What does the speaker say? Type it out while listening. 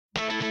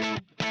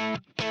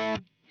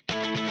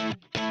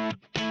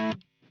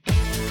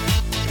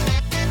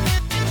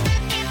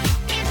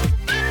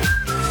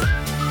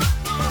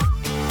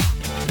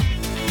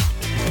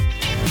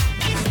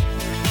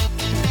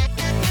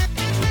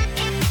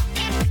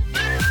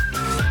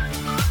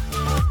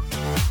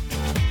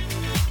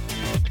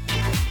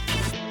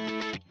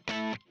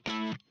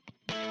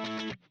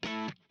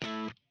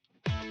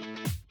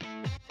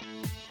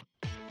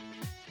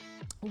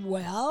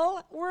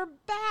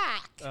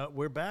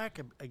back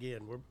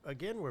again.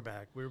 We're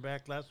back. We were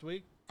back last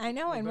week. I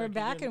know, and we're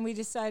back, again. and we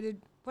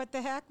decided, what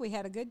the heck? We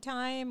had a good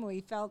time.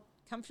 We felt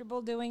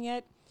comfortable doing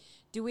it.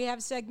 Do we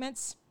have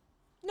segments?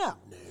 No.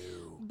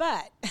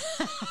 But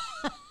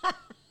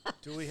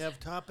Do we have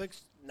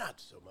topics? Not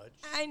so much.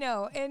 I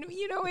know, and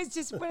it's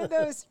just one of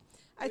those.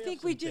 I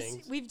think we've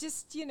just,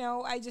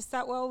 I just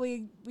thought, well,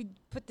 we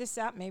put this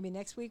out. Maybe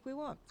next week we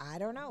won't. I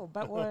don't know,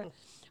 but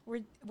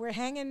we're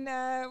hanging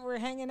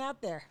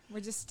out there. We're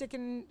just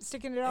sticking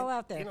it all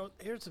out there.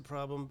 Here's the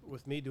problem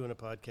with me doing a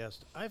podcast.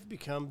 I've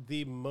become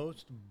the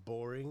most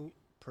boring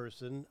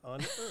person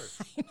on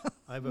earth.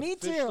 I've Me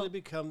officially too.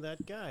 become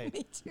that guy.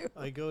 Me too.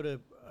 I go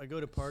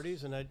to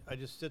parties and I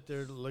just sit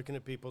there looking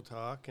at people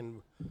talk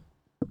and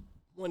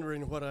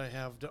wondering what I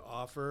have to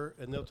offer,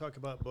 and they'll talk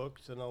about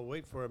books, and I'll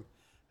wait for them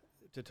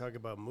to talk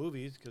about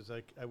movies because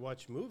I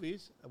watch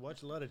movies. I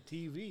watch a lot of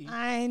TV.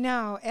 I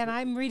know, and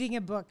I'm reading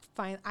a book.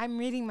 I'm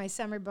reading my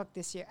summer book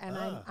this year, and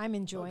I'm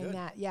enjoying good.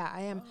 that. Yeah,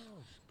 I am.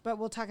 Oh. But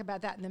we'll talk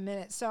about that in a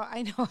minute. So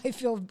I know I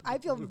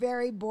feel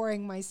very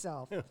boring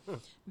myself,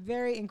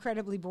 very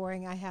incredibly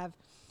boring. I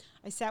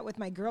sat with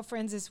my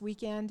girlfriends this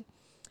weekend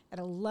at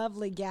a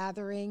lovely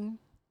gathering.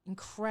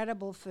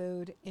 Incredible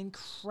food,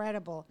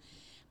 incredible.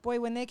 Boy,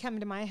 when they come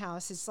to my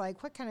house, it's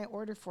like, what can I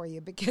order for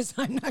you? Because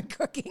I'm not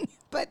cooking.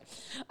 But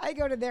I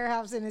go to their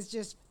house, and it's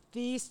just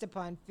feast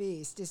upon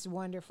feast. It's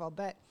wonderful.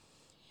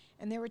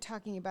 And they were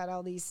talking about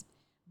all these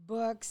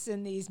books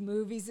and these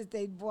movies that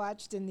they'd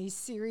watched and these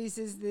series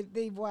that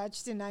they've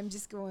watched, and I'm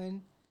just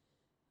going,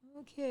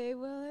 okay,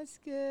 well, that's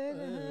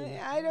good.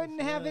 I don't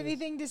have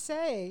anything to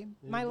say.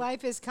 My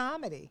life is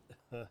comedy.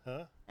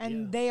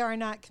 And they are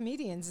not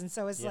comedians, and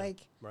so it's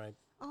like, right.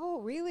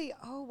 Oh, really?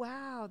 Oh,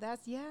 wow.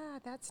 That's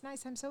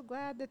nice. I'm so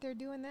glad that they're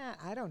doing that.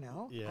 I don't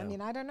know. Yeah. I mean,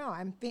 I don't know.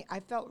 I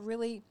felt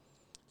really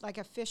like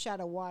a fish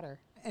out of water.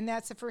 And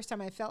that's the first time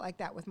I felt like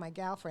that with my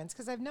gal friends,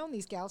 because I've known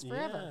these gals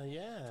forever.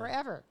 Yeah.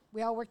 Forever.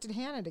 We all worked at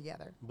Hannah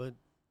together. But,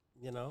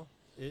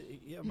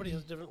 everybody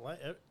has different life.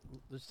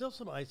 There's still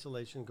some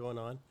isolation going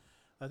on.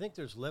 I think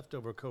there's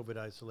leftover COVID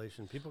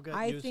isolation. People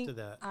got used to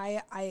that.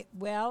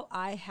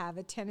 I have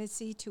a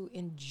tendency to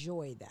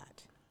enjoy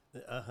that.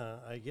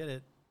 I get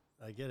it.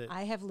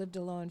 I have lived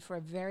alone for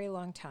a very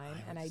long time,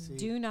 and I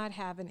do not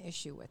have an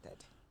issue with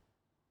it.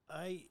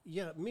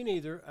 Me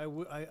neither. I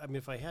mean,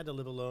 if I had to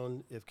live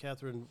alone, if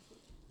Catherine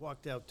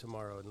walked out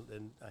tomorrow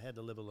and I had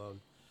to live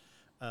alone,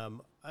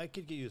 I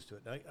could get used to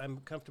it. I'm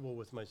comfortable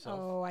with myself.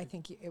 Oh, I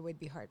think it would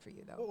be hard for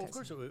you, though. Oh, of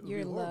course it would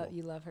be horrible.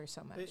 You love her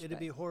so much. It'd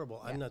be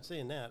horrible. Yeah. I'm not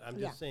saying that. I'm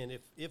just saying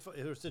if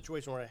there was a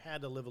situation where I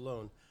had to live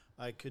alone,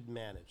 I could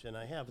manage, and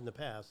I have in the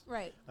past.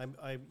 Right.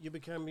 You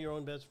become your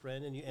own best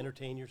friend, and you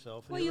entertain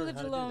yourself. And well, you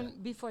lived alone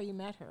before you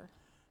met her.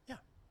 Yeah,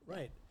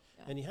 right.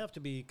 Yeah. And you have to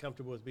be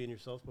comfortable with being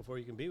yourself before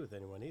you can be with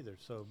anyone either.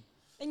 So.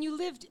 And you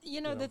lived,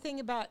 the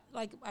thing about,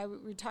 like, we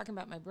were talking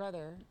about my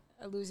brother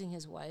losing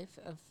his wife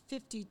of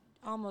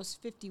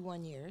almost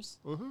 51 years.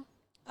 Mm-hmm.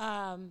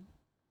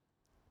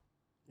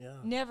 Yeah.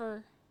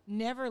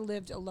 Never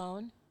lived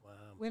alone. Wow.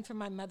 Went from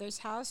my mother's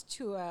house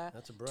to a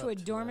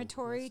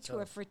dormitory, to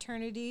a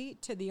fraternity,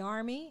 to the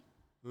army.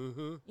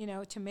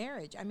 Mm-hmm. To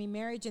marriage. I mean,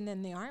 marriage and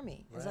then the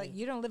army. It's like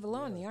you don't live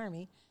alone in the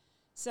army.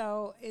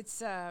 So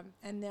it's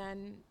and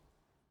then,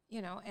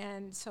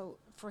 and so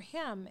for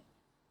him,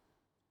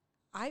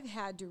 I've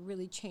had to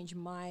really change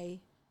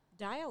my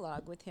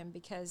dialogue with him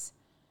because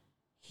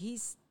he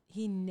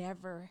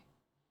never.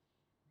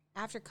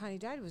 After Connie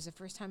died, it was the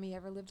first time he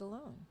ever lived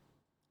alone.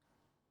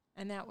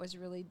 And that was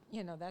really,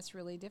 that's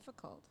really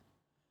difficult.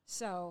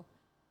 So,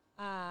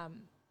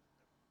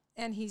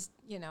 and he's,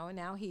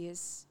 now he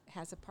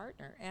has a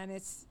partner, and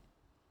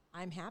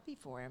I'm happy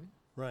for him.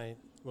 Right.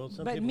 Well,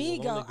 some but people me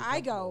will go, only be I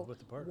go, with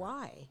the partner.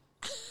 Why?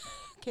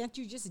 Can't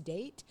you just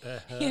date?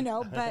 But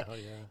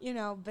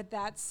but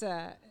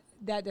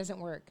that doesn't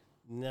work.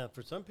 No,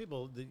 for some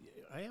people,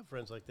 I have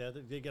friends like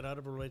that. They get out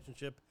of a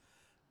relationship,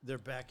 they're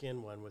back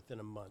in one within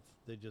a month.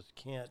 They just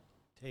can't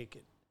take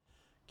it,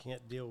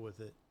 can't deal with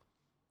it.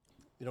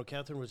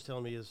 Catherine was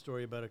telling me a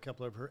story about a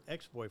couple of her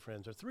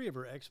ex-boyfriends, or 3 of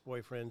her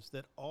ex-boyfriends,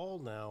 that all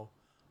now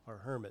are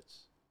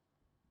hermits.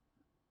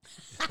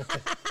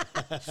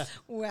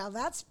 Well,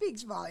 that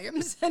speaks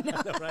volumes. I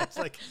know, right? It's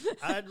like,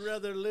 I'd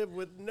rather live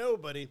with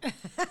nobody.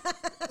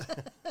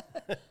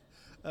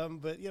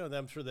 But,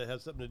 I'm sure that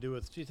has something to do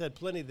with, she's had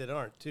plenty that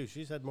aren't, too.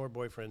 She's had more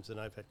boyfriends than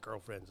I've had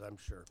girlfriends, I'm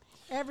sure.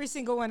 Every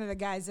single one of the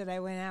guys that I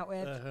went out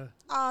with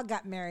all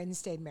got married and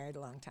stayed married a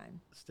long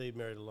time. Stayed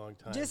married a long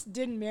time. Just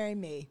didn't marry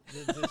me.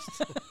 Just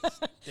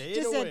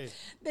stayed away.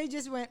 They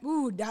just went,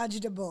 ooh,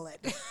 dodged a bullet.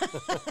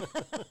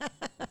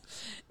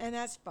 And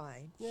that's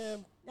fine. Yeah.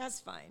 That's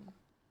fine.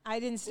 I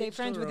didn't stay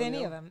friends with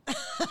any of them.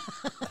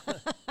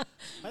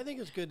 I think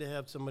it's good to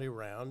have somebody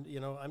around.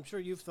 I'm sure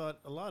you've thought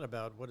a lot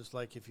about what it's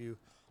like if you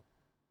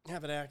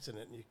have an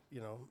accident and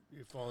you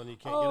fall and you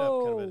can't get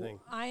up, kind of a thing.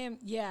 I am.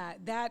 Yeah,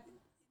 that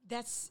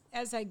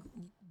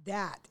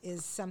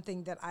is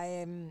something that I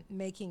am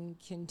making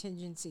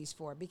contingencies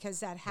for, because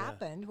that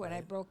happened when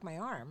I broke my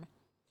arm.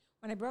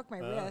 When I broke my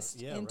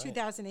wrist in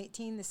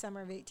 2018, the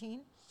summer of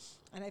 18,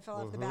 and I fell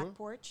off the back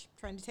porch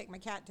trying to take my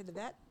cat to the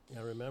vet.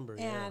 I remember.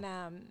 And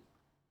yeah.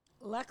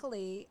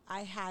 Luckily,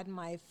 I had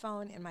my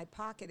phone in my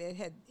pocket.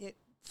 It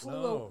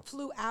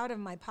flew out of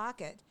my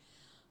pocket,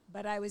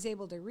 but I was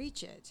able to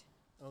reach it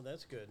Oh,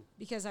 that's good.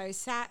 because I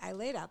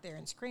laid out there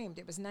and screamed.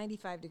 It was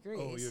 95 degrees.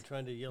 Oh, you were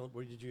trying to yell.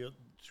 Where did you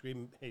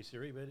scream? Hey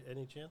Siri, by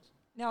any chance?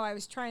 No, I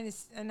was trying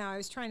to. No, I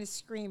was trying to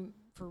scream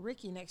for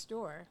Ricky next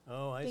door,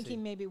 Oh, I thinking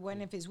see. maybe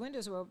one of his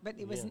windows were. But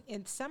it was Yeah.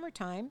 in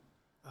summertime.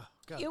 Oh,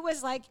 God, It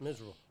was like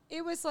miserable.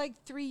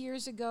 3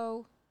 years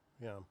ago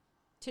Yeah,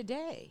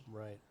 today.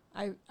 right.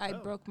 I Oh,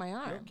 broke my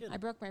arm. kidding. I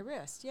broke my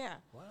wrist. Yeah,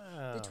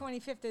 Wow. the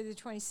 25th or the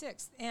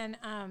 26th, and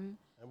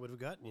I would have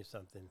gotten you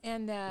something.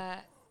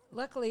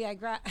 luckily I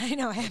grabbed. I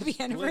know, happy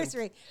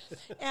anniversary,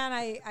 and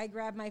I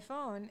grabbed my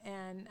phone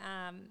and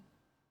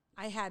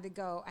I had to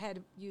go. I had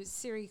to use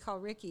Siri, call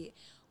Ricky.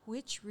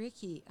 Which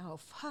Ricky? Oh,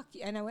 fuck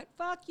you. And I went,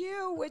 fuck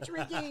you. Which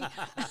Ricky?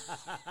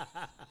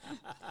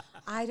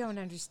 I don't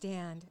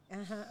understand.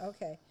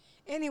 Okay.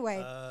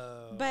 Anyway,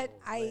 Oh, but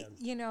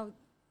man.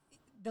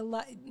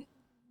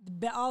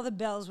 all the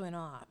bells went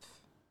off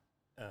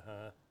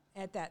Uh-huh.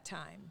 at that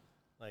time.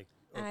 Like,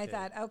 And I okay.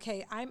 thought,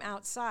 okay, I'm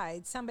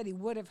outside. Somebody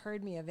would have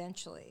heard me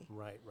eventually.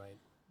 Right, right.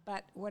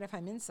 But what if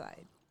I'm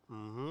inside?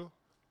 Mm-hmm.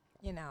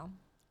 You know?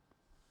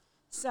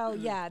 So,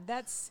 yeah,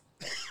 that's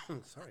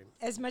Sorry.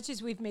 as much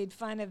as we've made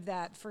fun of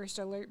that first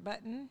alert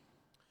button.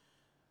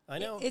 I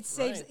know. It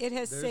saves. right. It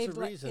has There's saved.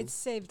 a reason. It's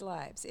saved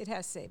lives. It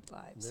has saved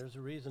lives. There's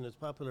a reason it's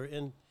popular.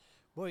 And,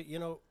 boy,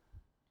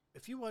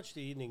 if you watch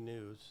the evening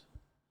news,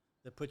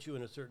 that puts you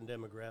in a certain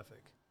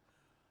demographic.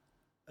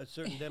 A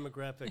certain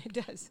demographic It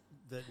does.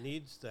 that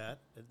needs that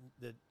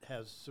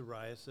has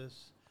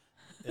psoriasis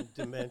and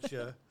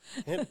dementia.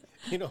 And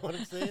you know what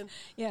I'm saying?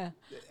 Yeah.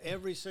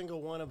 Every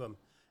single one of them.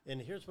 And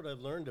here's what I've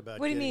learned about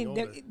What do you getting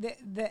mean?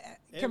 older.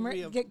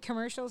 The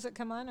commercials that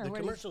come on, or The what?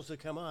 commercials that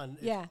come on,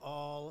 Yeah. it's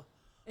all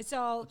It's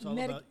all all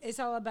about- it's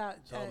all about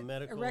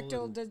medical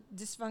erectal and-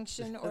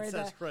 dysfunction or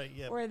that's right,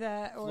 yeah.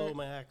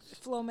 Flomax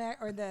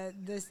Flomax. or the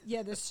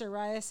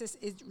psoriasis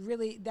is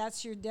really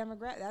that's your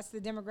demographic. That's the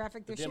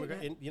demographic they're shooting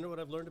at. And you know what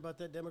I've learned about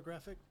that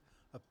demographic?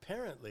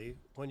 Apparently,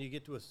 when you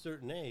get to a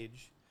certain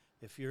age,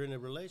 if you're in a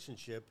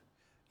relationship,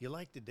 you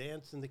like to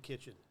dance in the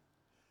kitchen.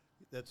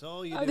 That's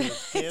all you do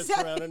is dance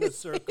around in a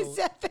circle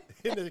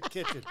in the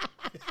kitchen.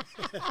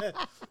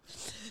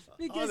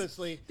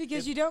 Honestly,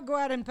 because you don't go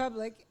out in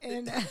public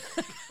and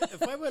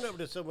if I went over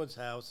to someone's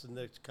house and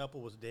the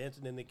couple was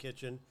dancing in the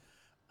kitchen,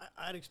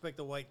 I'd expect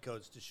the white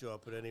coats to show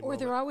up at any or moment.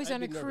 they're always I'd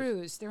on a be nervous.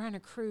 cruise. They're on a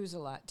cruise a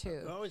lot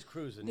too. They're always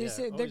cruising. They're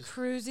Always,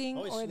 cruising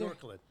always or they're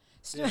snorkeling.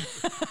 Yeah.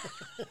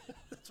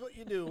 That's what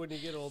you do when you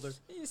get older.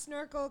 you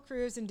snorkel,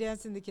 cruise, and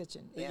dance in the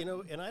kitchen. But,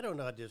 Yeah. and I don't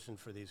audition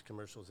for these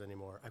commercials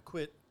anymore. I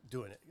quit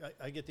doing it.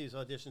 I get these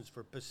auditions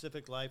for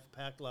Pacific Life,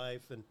 Pac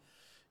Life, and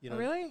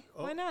Really?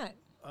 oh, Why not?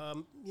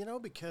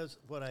 because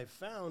what I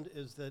found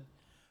is that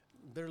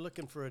they're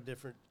looking for a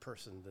different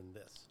person than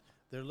this.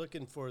 They're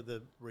looking for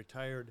the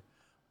retired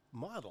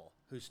model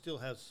who still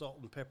has salt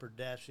and pepper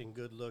dashing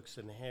good looks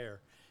and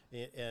hair,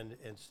 and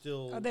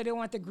still Oh, they don't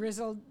want the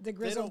grizzled they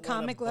don't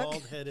comic want a look.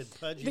 bald-headed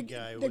pudgy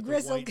guy the with a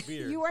grizzled. white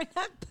beard. You are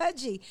not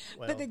pudgy,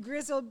 Well, but the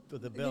grizzled,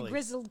 with the belly.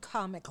 grizzled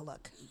comic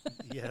look.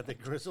 Yeah, the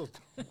grizzled,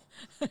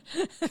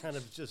 kind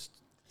of just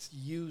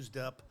used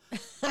up,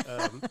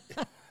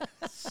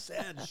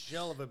 sad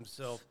shell of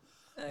himself.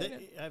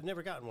 I've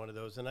never gotten one of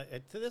those, and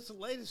to this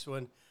latest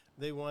one,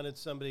 they wanted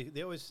somebody.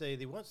 They always say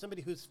they want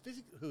somebody who's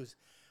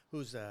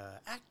who's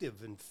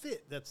active and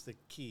fit. That's the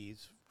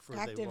keys for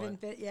they Active want. and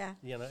fit, yeah.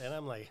 And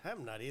I'm like,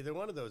 I'm not either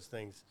one of those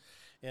things.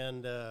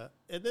 And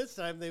this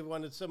time they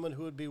wanted someone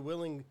who would be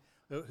willing,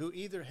 who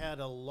either had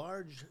a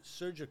large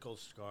surgical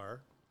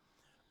scar,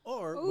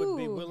 or would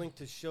be Ooh. willing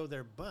to show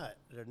their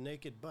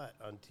naked butt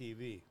on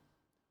TV.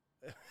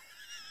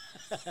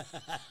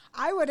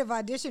 I would have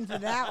auditioned for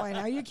that one.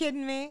 Are you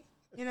kidding me?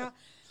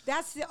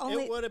 That's the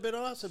only It would have been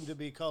awesome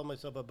to call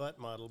myself a butt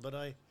model,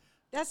 but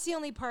that's the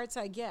only parts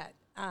I get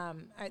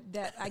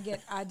that I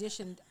get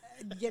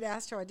get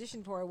asked to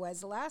audition for.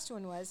 Was the last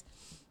one was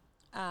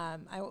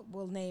I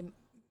will name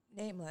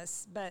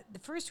nameless, but the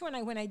first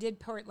one when I did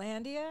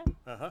Portlandia,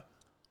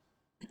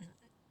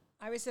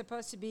 I was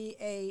supposed to be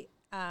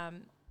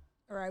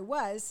I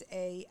was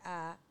a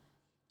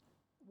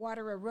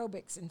water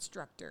aerobics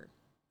instructor,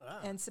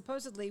 and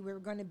supposedly we were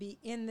going to be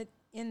in the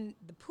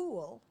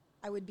pool.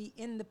 I would be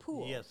in the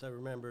pool. Yes, I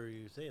remember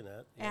you saying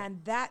that. Yeah.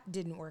 And that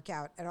didn't work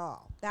out at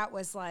all. That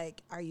was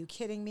like, are you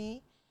kidding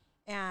me?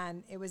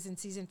 And it was in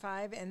season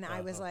 5, and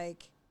I was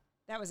like,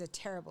 that was a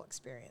terrible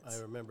experience.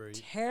 I remember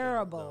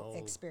terrible the whole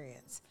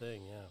experience.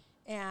 thing. Yeah.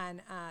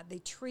 And they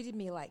treated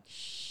me like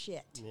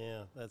shit.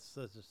 Yeah, that's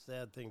such a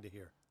sad thing to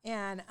hear.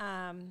 And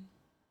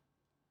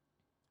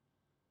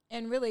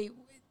really,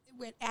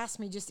 asked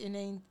me just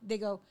inane. They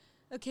go,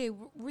 okay,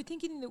 we're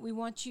thinking that we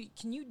want you.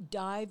 Can you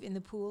dive in the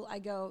pool? I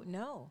go,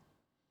 no.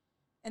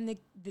 And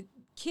the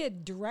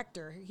kid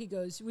director, he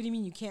goes, what do you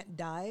mean you can't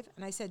dive?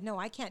 And I said, no,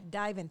 I can't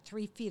dive in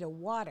 3 feet of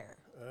water.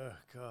 Oh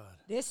God.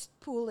 This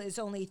pool is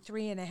only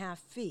 3.5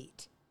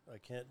 feet. I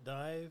can't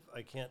dive.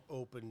 I can't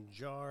open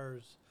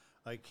jars.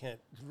 I can't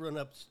run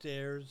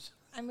upstairs.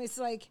 I mean, it's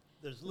like,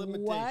 There's what?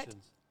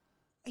 limitations.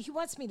 He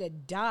wants me to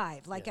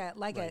dive like Yeah,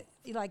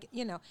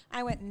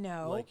 I went,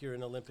 no. Like you're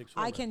an Olympic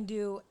swimmer. I can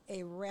do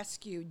a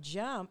rescue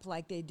jump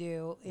like they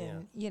do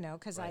in,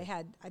 because Right.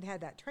 I'd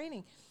had that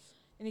training.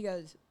 And he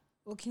goes,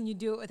 well, can you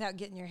do it without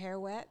getting your hair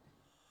wet?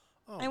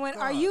 Oh, I went,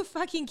 are God. you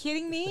fucking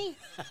kidding me?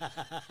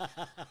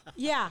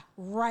 Yeah,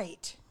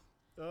 right.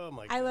 Oh,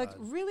 my God. I looked,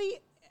 really?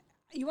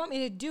 You want me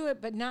to do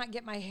it but not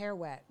get my hair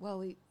wet?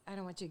 Well, I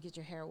don't want you to get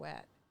your hair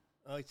wet.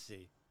 I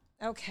see.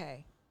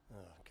 Okay. Oh,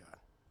 God.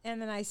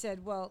 And then I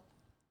said, well,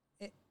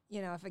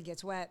 if it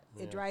gets wet,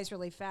 Yeah. it dries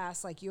really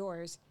fast like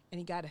yours. And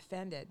he got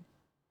offended.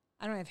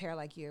 I don't have hair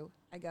like you.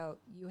 I go,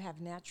 you have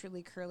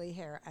naturally curly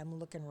hair. I'm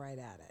looking right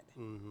at it.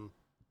 Mm-hmm.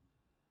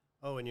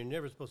 Oh, and you're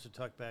never supposed to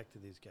talk back to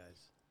these guys.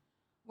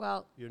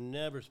 Well, You're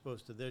never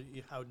supposed to.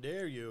 How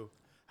dare you?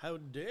 How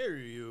dare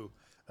you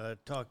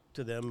talk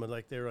to them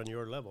like they're on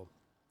your level?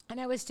 and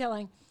I was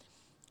telling,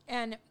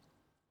 and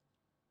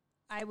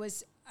I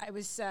was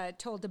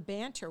told to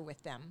banter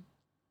with them.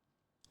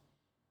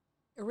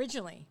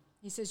 Originally,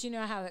 he says, you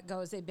know how it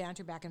goes. They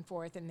banter back and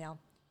forth,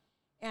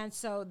 and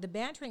so the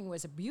bantering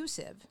was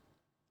abusive,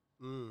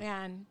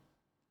 and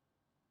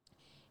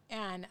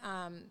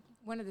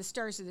one of the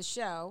stars of the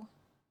show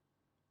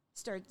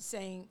started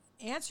saying,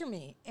 answer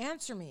me,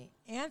 answer me,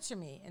 answer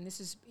me. And this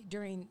is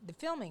during the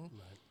filming.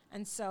 Right.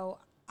 And so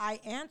I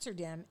answered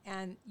him,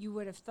 and you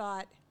would have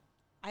thought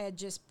I had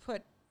just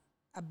put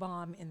a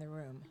bomb in the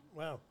room.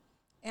 Wow.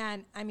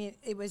 And, I mean,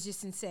 it was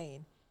just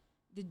insane.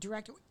 The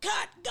director,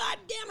 cut, God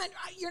damn it,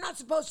 you're not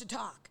supposed to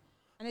talk.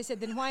 And I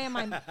said, then why am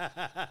I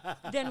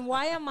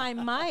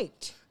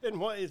mic'd? And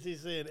why is he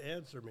saying,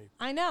 answer me?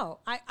 I know.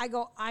 I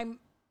go, I'm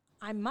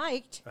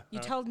mic'd. You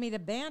told me to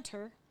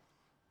banter.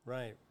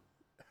 Right.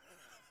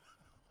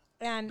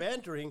 And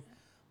Bantering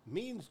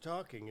means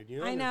talking, and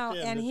you I know,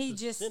 understand and it's he a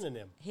just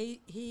synonym.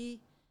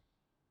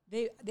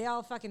 they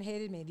all fucking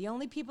hated me. The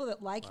only people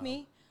that liked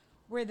me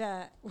were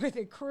the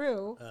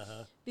crew,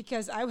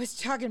 because I was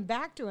talking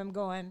back to him,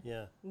 going,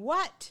 Yeah.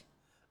 "What?"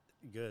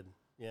 Good.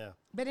 Yeah.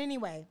 But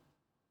anyway,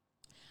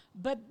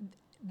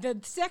 the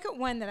second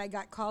one that I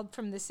got called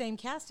from the same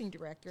casting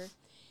director,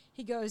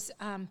 he goes,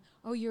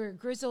 "Oh, you're a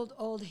grizzled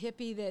old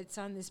hippie that's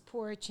on this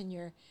porch, and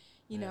you're."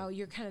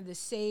 You're kind of the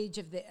sage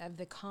of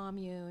the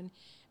commune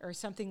or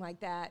something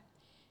like that.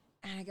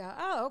 And I go,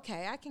 oh,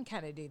 okay, I can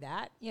kind of do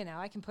that.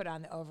 I can put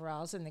on the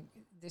overalls and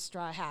the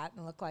straw hat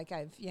and look like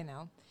I've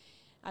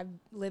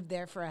lived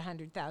there for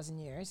 100,000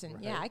 years.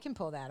 And yeah, Right. I can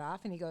pull that off.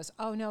 And he goes,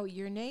 oh, no,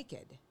 you're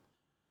naked.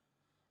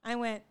 I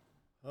went,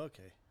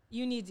 Okay.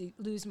 you need to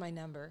lose my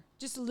number.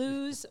 Just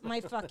lose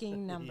my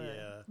fucking number.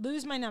 Yeah.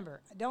 Lose my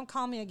number. Don't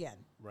call me again.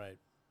 Right.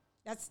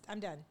 I'm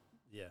done.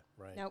 Yeah.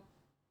 Right. Nope.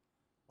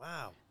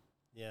 Wow.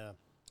 Yeah.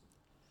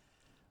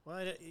 Well,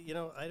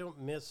 I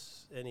don't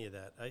miss any of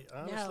that. I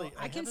honestly, No,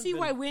 I can haven't see been-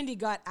 why Wendy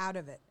got out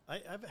of it.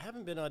 I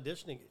haven't been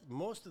auditioning.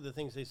 Most of the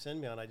things they send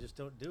me on, I just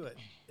don't do it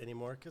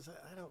anymore because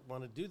I don't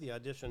want to do the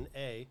audition,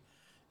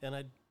 and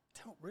I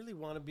don't really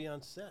want to be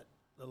on set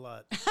a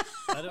lot.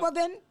 I don't, Well,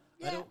 then,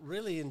 I yeah. don't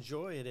really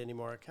enjoy it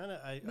anymore.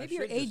 I Maybe should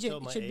your just tell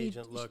agent my should be.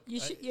 agent, look,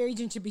 Your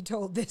agent should be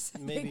told this.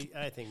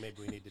 I think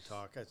maybe we need to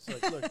talk. It's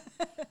like, look,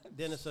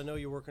 Dennis, I know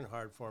you're working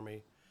hard for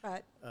me.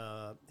 But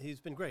He's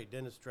been great,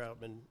 Dennis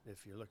Troutman.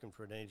 If you're looking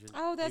for an agent,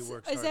 oh, he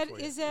works is hard that for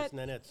you. is that It's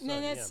Nanette's son?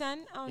 Nanette's Yeah.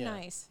 son? Oh, Yeah.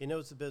 nice. He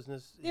knows the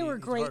business. They were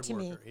He's a great hard to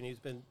me. worker, and he's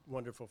been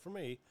wonderful for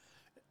me.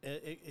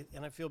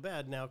 And I feel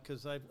bad now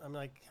because I'm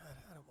like, God,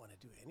 I don't want to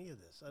do any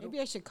of this. Maybe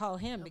I should call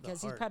him have the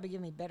because he'd heart. probably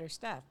give me better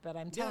stuff. But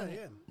I'm Yeah, telling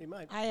yeah, you, he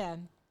might.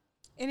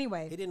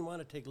 Anyway, He didn't want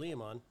to take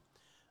Liam on,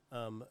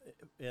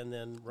 and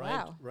then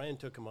Wow. Ryan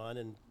took him on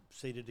and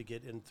seated to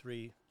get in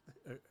 3.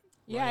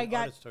 yeah, I Ryan got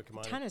Artist took him a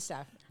on. ton of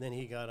stuff. Then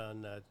he got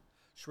on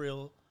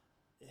Shrill.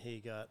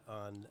 He got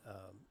on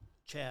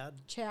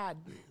Chad, Chad,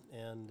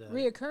 and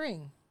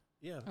reoccurring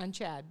yeah, on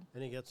Chad.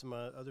 and he got some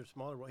other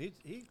smaller roles.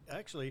 He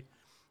actually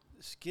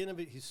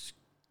he's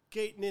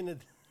skating in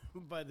it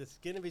by the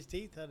skin of his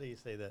teeth. How do you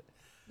say that?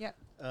 Yep.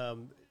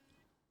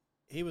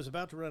 He was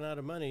about to run out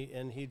of money,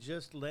 and he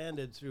just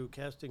landed through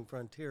Casting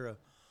Frontier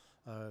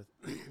a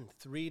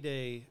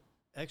 3-day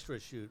extra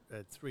shoot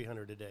at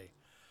 $300 a day.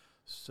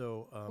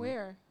 So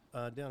Where?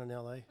 Down in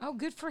L.A. Oh,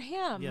 good for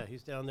him. Yeah,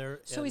 he's down there.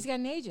 So he's got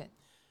an agent.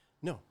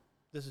 No,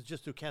 this is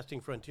just through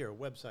Casting Frontier, a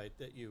website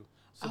that you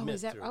Oh, submit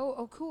is that? through.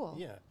 Oh, cool.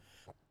 Yeah,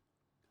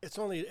 it's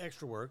only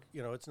extra work.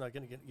 It's not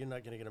going to get. You're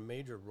not going to get a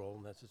major role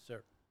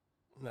necessarily.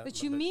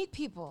 But you meet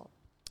people.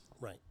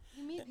 right,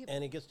 You meet people.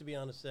 and he gets to be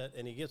on a set,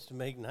 and he gets to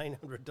make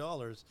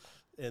 $900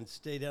 and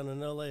stay down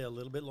in L.A. a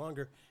little bit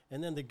longer.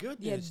 And then the good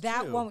Yeah, news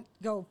that too, won't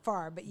go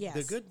far, but yes.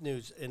 The good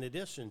news, in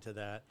addition to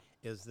that,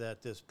 is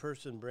that this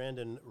person,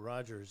 Brandon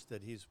Rogers,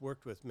 that he's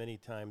worked with many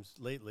times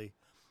lately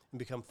and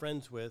become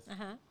friends with,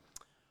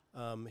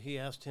 he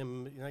asked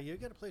him, you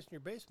got a place in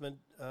your basement.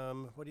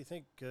 What do you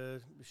think?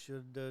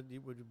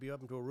 Would you be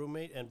open to a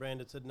roommate? And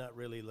Brandon said, not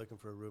really looking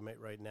for a roommate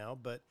right now,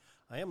 but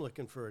I am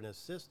looking for an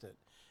assistant.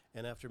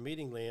 And after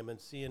meeting Liam and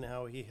seeing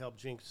how he helped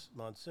Jinx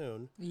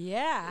Monsoon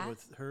Yeah.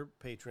 with her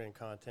Patreon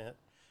content,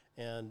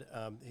 and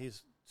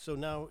so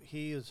now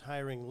he is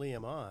hiring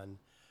Liam on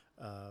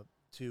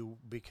to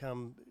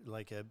become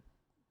like a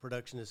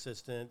production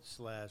assistant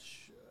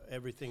 /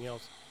 everything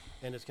else,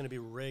 and it's going to be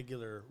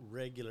regular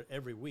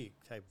every week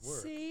type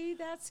work. See,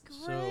 that's great.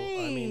 So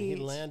I mean, he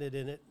landed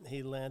in it.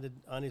 He landed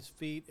on his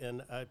feet,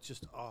 and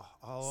just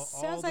all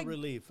Sounds the like-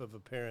 relief of a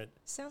parent.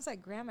 Sounds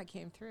like Grandma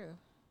came through.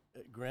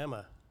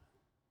 Grandma,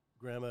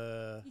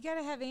 You got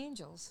to have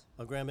angels.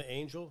 Grandma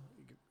Angel.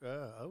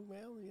 Oh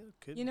well, yeah,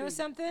 could You know be.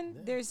 something?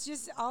 Yeah. There's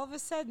just all of a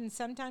sudden,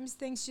 sometimes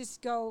things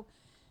just go,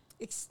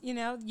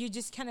 you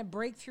just kind of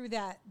break through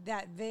that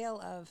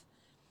veil of,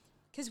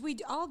 because we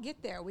all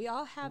get there. We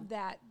all have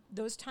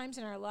those times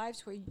in our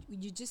lives where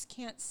you just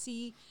can't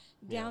see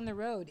down the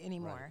road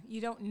anymore.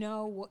 You don't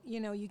know what,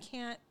 you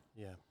can't,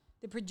 Yeah,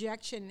 the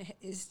projection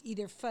is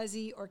either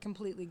fuzzy or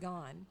completely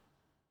gone.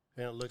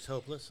 and it looks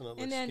hopeless, and it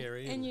looks And then,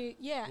 scary.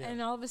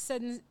 and all of a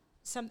sudden,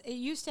 it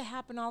used to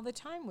happen all the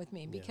time with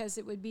me because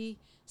it would be,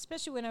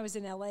 especially when I was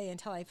in LA,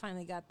 until I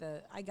finally got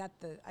the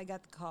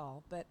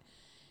call, but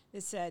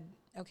it said,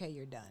 okay,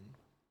 you're done.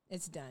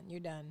 It's done. You're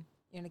done.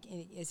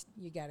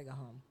 You got to go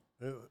home.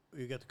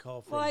 You got the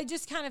call from. Well, I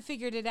just kind of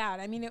figured it out.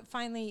 I mean, it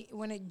finally,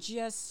 when it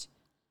just,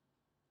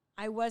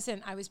 I was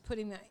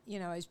putting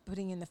I was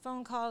putting in the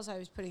phone calls, I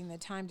was putting the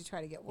time to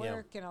try to get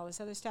work and all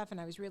this other stuff,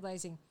 and I was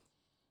realizing,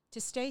 to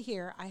stay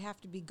here, I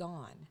have to be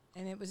gone.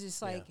 And it was just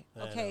like,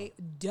 I okay,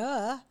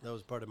 duh. That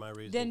was part of my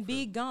reason. Then for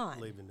be gone.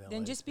 leaving LA,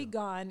 Then just be too.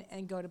 gone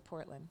and go to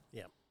Portland.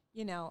 Yeah.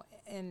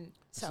 And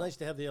It's so nice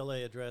to have the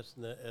LA address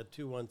and the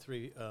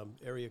 213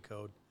 area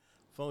code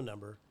phone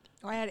number.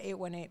 I had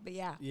 818, but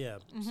yeah. Yeah,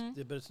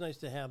 but it's nice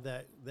to have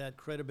that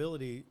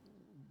credibility.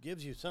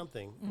 Gives you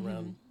something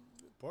around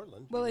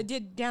Portland. Well, it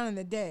did down in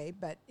the day,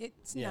 but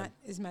it's not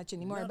as much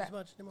anymore. Not but as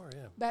much anymore.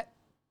 Yeah. But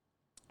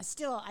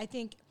still, I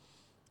think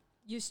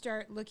you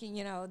start looking,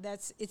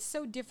 it's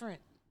so different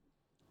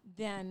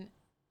than,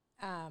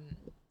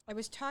 I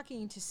was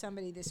talking to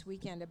somebody this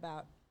weekend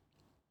about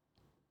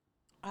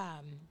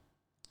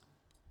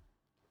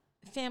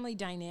family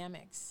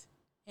dynamics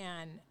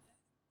and,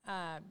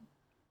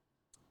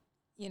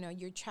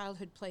 your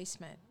childhood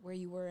placement, where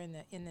you were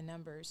in the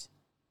numbers.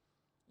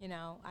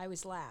 I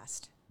was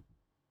last.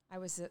 I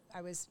was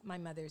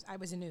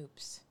an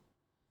oops.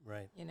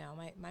 Right.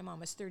 My mom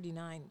was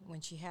 39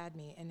 when she had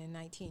me, and in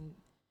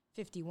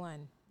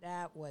 1951,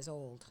 that was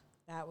old.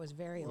 That was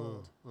very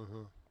old.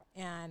 Mm-hmm.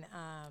 And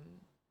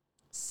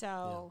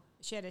so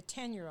she had a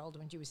 10-year-old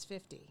when she was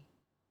 50.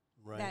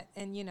 Right.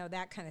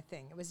 That kind of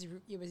thing.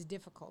 It was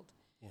difficult.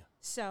 Yeah.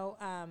 So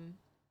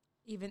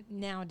even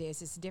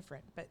nowadays it's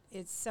different, but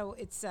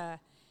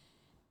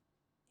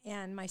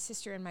and my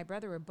sister and my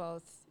brother were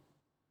both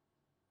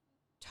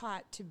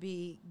taught to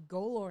be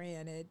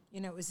goal-oriented.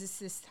 It was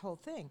this whole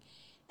thing.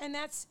 And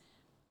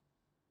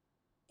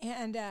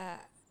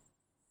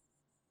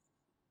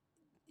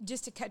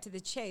just to cut to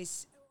the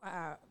chase,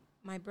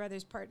 my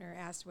brother's partner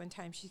asked one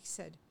time, she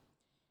said,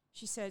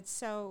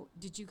 so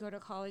did you go to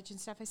college and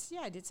stuff? I said,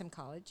 yeah, I did some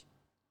college.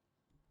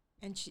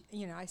 And she,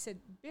 I said,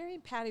 Barry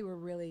and Patty were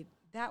really,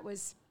 that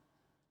was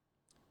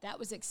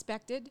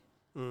expected.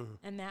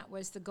 And that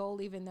was the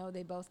goal, even though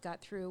they both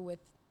got through with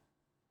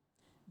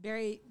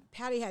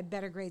Patty had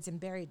better grades than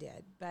Barry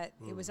did, but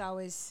it was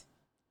always,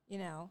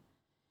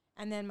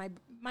 and then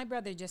my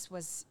brother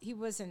he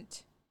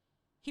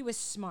was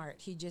smart.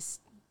 He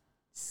just,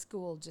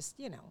 school just,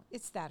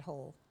 it's that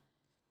whole,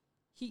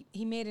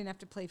 he made enough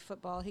to play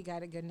football. He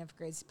got a good enough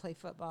grades to play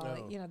football,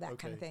 that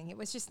kind of thing. It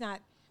was just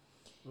not.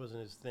 It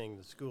wasn't his thing.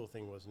 The school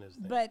thing wasn't his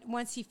thing. But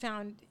once he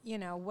found,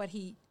 what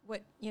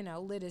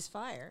lit his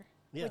fire,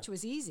 which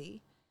was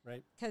easy.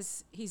 Right.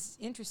 Because he's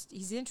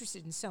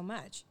interested in so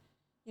much.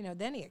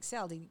 Then he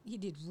excelled. He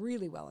did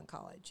really well in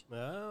college.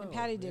 Oh, And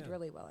Patty did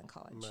really well in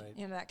college.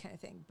 Right. That kind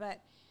of thing.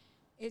 But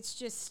it's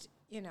just,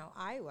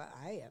 I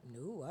have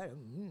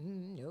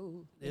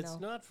no. It's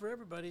not for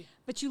everybody.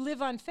 But you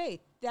live on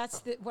faith.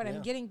 That's what I'm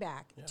Yeah. getting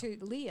back Yeah. to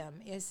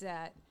Liam, is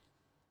that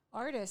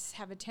artists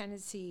have a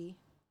tendency,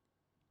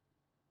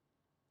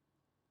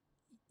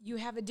 you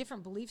have a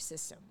different belief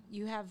system.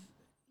 You have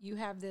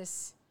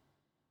this,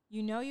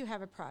 you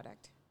have a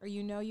product, or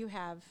you know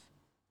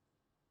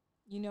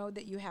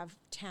that you have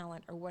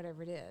talent or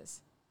whatever it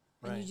is.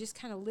 And you Right. just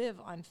kind of live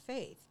on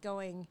faith,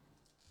 going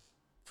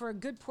for a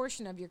good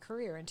portion of your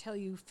career until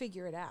you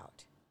figure it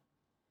out.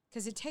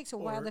 Because it takes a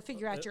while to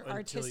figure out your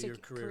artistic until your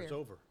career's career.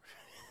 over.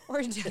 Or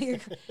until your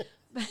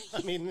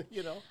I mean,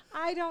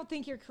 I don't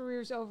think your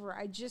career's over.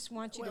 I just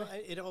want you Well,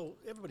 to.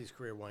 everybody's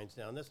career winds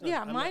down. That's not.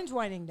 Yeah, I'm not- mine's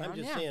winding down. I'm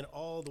just yeah. saying,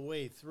 all the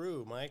way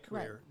through my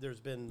career, there's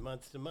been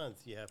month to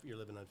month. You're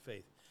living on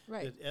faith.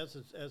 Right. As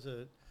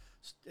a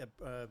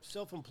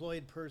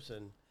self-employed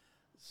person,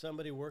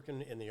 somebody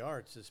working in the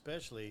arts,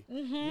 especially,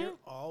 you're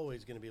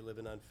always going to be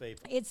living on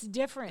faith. It's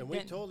different. And we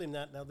than- told him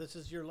that. Now this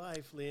is your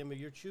life, Liam.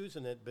 You're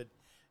choosing it, but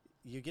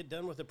you get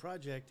done with the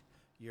project,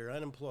 you're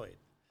unemployed.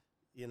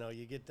 You know,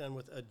 you get done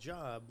with a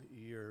job,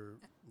 you're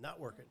not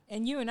working.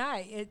 And you and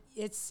I,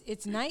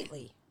 it's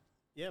nightly.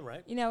 Yeah,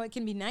 right. You know, it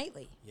can be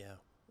nightly. Yeah,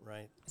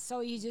 right. So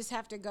you just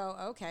have to go,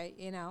 okay,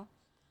 you know.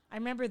 I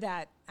remember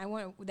that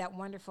that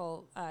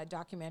wonderful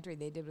documentary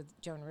they did with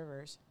Joan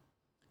Rivers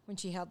when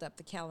she held up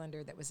the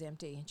calendar that was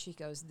empty and she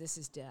goes, "This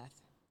is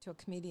death." To a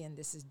comedian,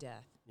 this is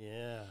death.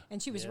 Yeah. And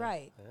she was yeah,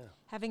 right. Yeah.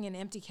 Having an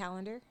empty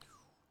calendar,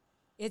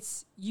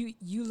 it's you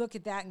look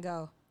at that and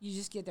go, you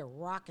just get the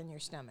rock in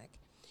your stomach.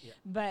 Yeah.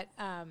 But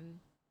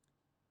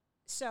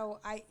so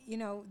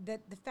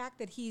that the fact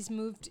that he's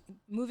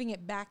moving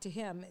it back to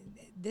him,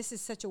 this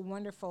is such a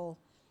wonderful.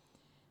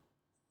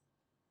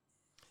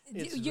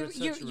 It's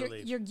such a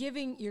relief. You're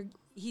giving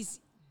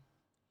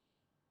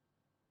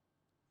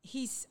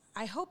he's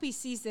I hope he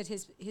sees that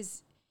his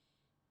his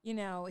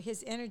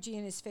energy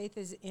and his faith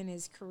is in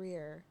his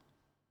career.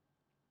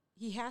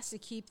 He has to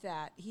keep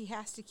that. He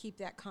has to keep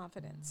that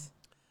confidence.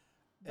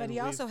 But And he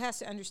also has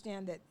to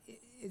understand that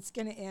it's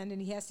going to end,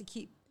 and he has to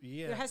keep.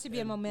 Yeah, There has to be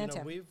a and,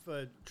 momentum. we've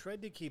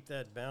tried to keep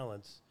that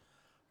balance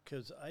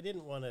because I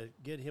didn't want to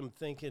get him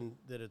thinking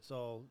that it's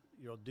all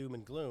doom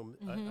and gloom.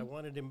 Mm-hmm. I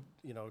wanted him,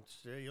 to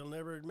say you'll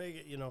never make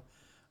it.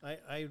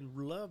 I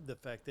love the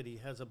fact that he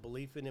has a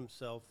belief in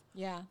himself.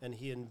 Yeah. And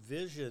he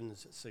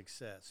envisions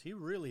success. He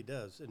really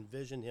does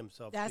envision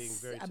himself being That's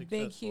very a successful.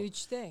 big,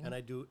 huge thing. And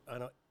I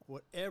know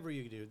whatever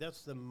you do,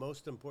 that's the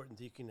most important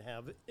thing you can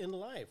have in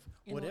life.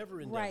 Whatever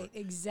endeavor. Right,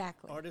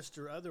 exactly. Artist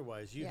or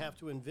otherwise, you Yeah. have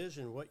to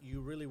envision what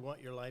you really want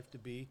your life to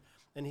be,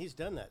 and he's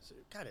done that. So,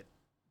 got it.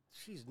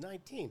 She's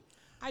 19.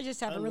 I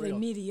just have a really Unreal.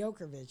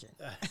 mediocre vision.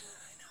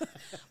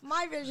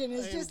 My vision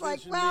is I just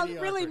like,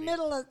 envision really mediocrity.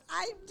 middle of.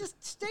 I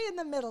just stay in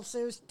the middle,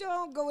 Seuss.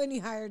 Don't go any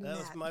higher than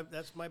that.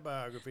 That's my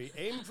biography.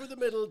 Aim for the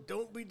middle.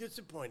 Don't be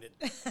disappointed.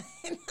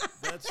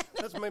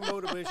 that's my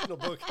motivational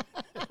book.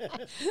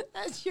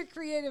 That's your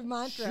creative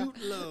mantra.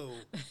 Shoot low.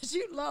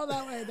 Shoot low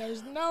that way.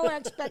 There's no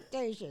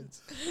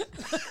expectations.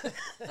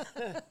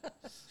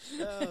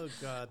 Oh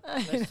God,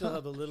 I still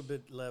have a little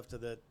bit left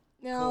of that.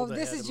 No, cold I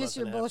this had is a just month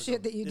your and a half bullshit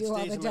ago. that you it do all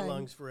stays the in time. my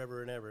lungs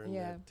forever and ever, and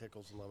Yeah. it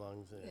tickles my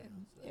lungs.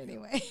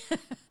 Anyway,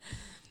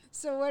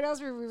 so what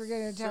else were we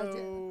going to talk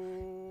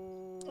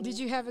to? So, Did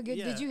you have a good?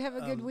 yeah, Did you have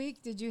a good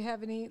week? Did you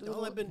have any?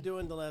 all I've been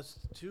doing the last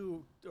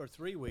 2 or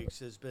 3 weeks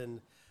has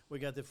been we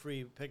got the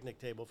free picnic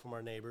table from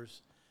our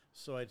neighbors,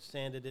 so I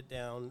sanded it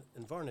down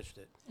and varnished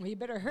it. Well, you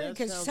better hurry That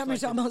because sounds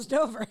summer's like a- almost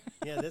over.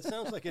 Yeah, that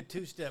sounds like a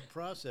 2-step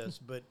process,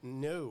 but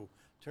no.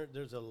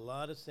 There's a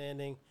lot of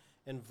sanding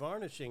and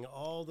varnishing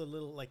all the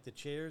little, like the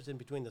chairs in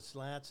between the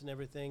slats and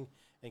everything,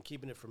 and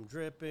keeping it from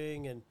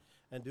dripping and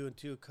doing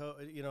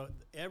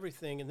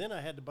everything. And then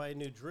I had to buy a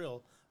new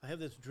drill. I have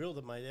this drill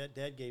that my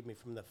dad gave me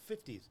from the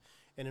 50s.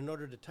 And in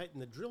order to tighten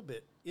the drill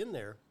bit in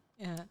there,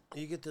 Yeah.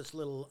 you get this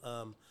little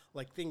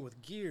thing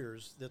with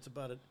gears that's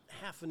about a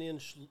half an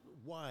inch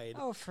wide.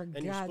 Oh, for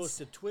And you're God's supposed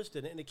to twist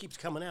it, and it keeps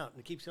coming out, and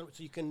it keeps coming.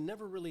 So you can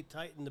never really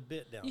tighten the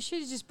bit down. You should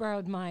have just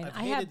borrowed mine. I've I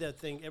hated have that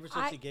thing ever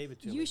since he gave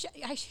it to me.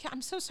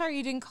 I'm so sorry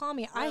you didn't call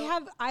me. I Well,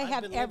 have I've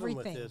been living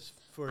everything. with this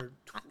for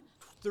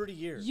 30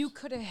 years. You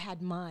could have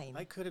had mine.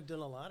 I could have done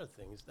a lot of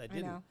things. I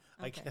didn't. know.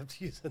 I Okay. kept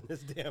using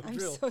this damn I'm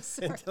drill so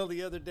sorry. until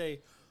the other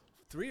day.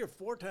 3 or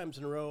 4 times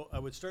in a row, I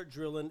would start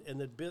drilling, and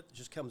the bit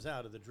just comes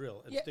out of the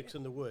drill and Yeah. sticks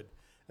in the wood.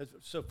 And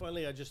so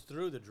finally, I just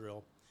threw the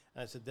drill.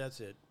 And I said,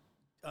 "That's it.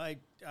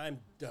 I'm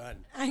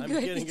done. I'm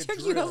good. getting It a took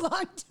drill." you a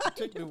long time. It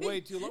took me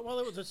way too long. Well,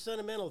 it was a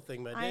sentimental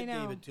thing. My I dad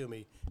gave know. it to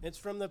me. It's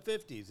from the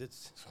 50s.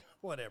 It's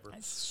whatever.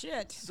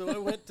 Shit. So I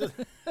went to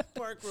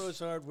Park Rose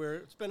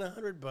Hardware, spent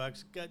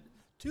 $100, got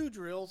 2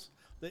 drills,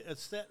 a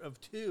set of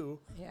 2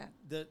 Yeah.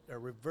 that are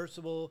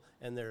reversible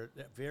and they're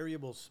at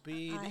variable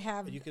speed. I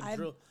have. You can I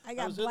drill.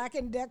 got was in- Black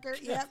and Decker.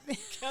 Yep.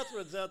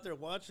 Catherine's out there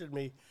watching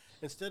me.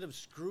 Instead of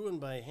screwing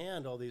by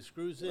hand all these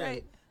screws in,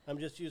 Right. I'm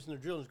just using the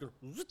drill and just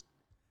going, "Zzzt,"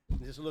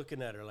 and just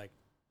looking at her like,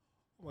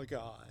 "Oh my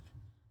God,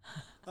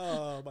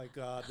 oh my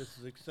God, this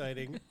is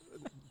exciting."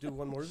 Do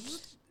one more,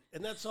 "Zzzt,"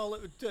 and that's all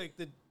it would take.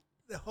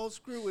 The whole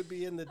screw would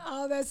be in the.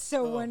 Oh, that's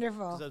so 'cause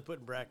wonderful. I was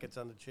putting brackets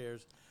on the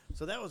chairs.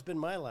 So that has been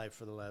my life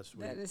for the last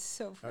week. That is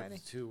so or funny.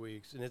 2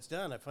 weeks, and it's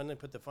done. I finally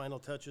put the final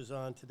touches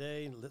on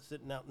today,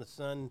 sitting out in the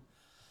sun.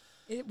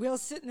 It will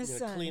sit in the We're going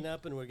to sun. clean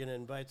up, and we're going to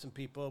invite some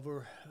people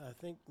over. I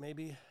think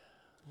maybe.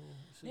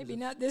 Maybe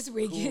not this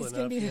week. Cool It's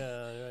gonna be.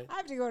 Yeah, right. I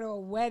have to go to a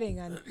wedding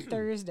on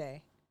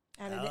Thursday.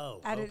 Out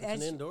at it's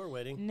an indoor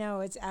wedding. No,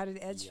 it's out at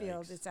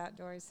Edgefield. Yikes. It's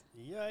outdoors.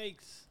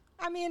 Yikes!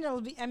 I mean,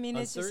 it'll be. I mean,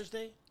 On it's just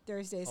Thursday?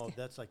 Thursdays. Oh,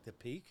 that's like the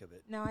peak of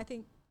it. No, I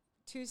think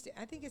Tuesday.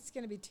 I think it's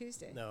going to be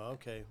Tuesday. No,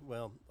 okay.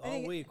 Well, I all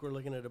think- week we're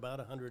looking at about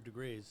 100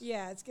 degrees.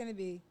 Yeah, it's going to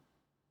be.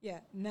 Yeah,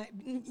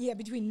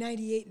 between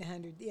 98 and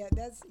 100. Yeah,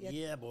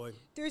 Yeah, boy.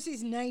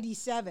 Thursday's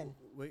 97.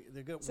 We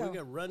So-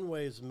 got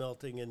runways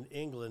melting in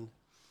England.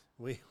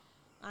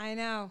 I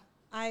know.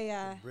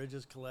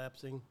 Bridges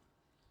collapsing.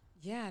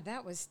 Yeah,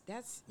 that's.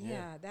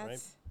 Yeah, That's. right.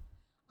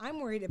 I'm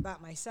worried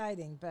about my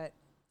siding, but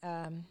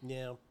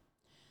Yeah.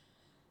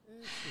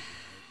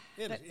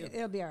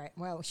 It'll be all right.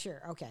 Well,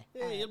 sure. Okay.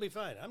 Yeah, you'll be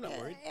fine. I'm not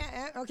worried.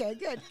 Okay,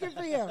 good. Good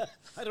for you.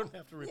 I don't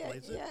have to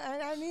replace it.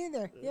 Yeah, I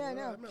neither. Yeah,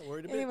 no. I'm not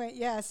worried about it. Anyway,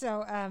 yeah,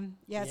 so, it's going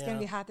Yeah. to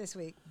be hot this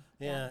week.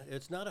 Yeah,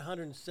 it's not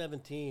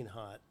 117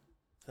 hot.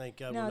 Thank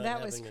God we're No, not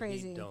that was having a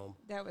crazy. heat dome.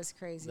 That was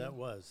crazy. That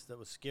was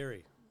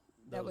scary.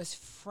 That was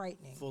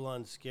frightening. full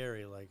on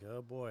scary. Like,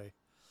 oh boy,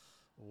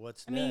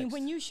 what's I next? mean,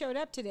 when you showed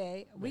up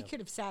today, we Yeah. could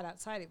have sat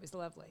outside. It was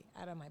lovely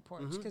out on my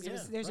porch because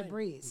Yeah, there's a right.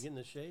 breeze. You get in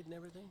the shade and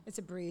everything. It's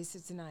a breeze.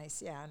 It's nice.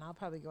 Yeah, and I'll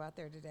probably go out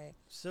there today.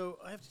 So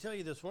I have to tell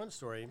you this one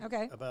story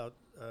Okay. about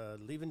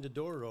leaving the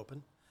door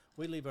open.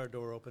 We leave our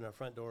door open, our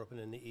front door open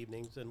in the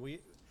evenings, and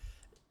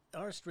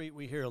our street,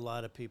 we hear a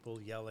lot of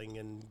people yelling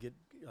and get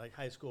like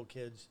high school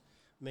kids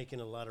making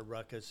a lot of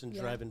ruckus and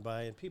Yeah. driving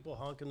by, and people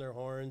honking their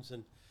horns,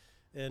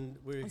 and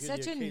we It's get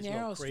such the a occasional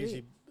narrow crazy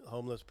street.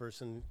 homeless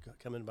person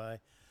coming by.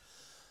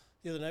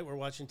 The other night, we're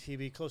watching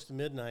TV close to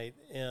midnight,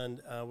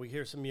 and we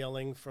hear some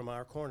yelling from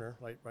our corner,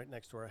 right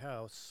next to our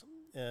house,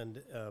 and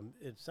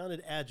it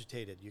sounded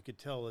agitated. You could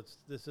tell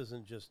this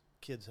isn't just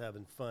kids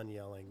having fun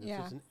yelling. This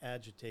Yeah. is an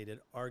agitated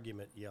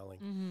argument yelling.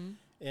 Mm-hmm.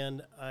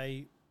 And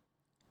I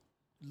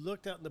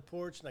looked out on the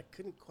porch, and I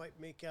couldn't quite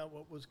make out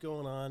what was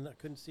going on. I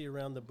couldn't see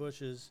around the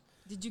bushes.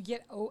 Did you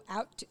get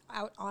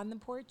out on the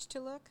porch to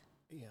look?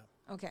 Yeah,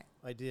 Okay.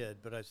 I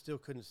did, but I still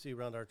couldn't see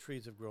around. Our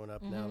trees have grown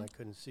up now, and I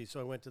couldn't see. So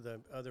I went to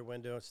the other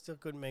window. I still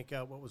couldn't make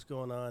out what was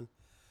going on.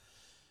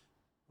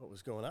 What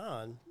was going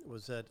on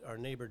was that our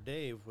neighbor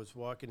Dave was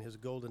walking his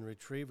golden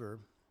retriever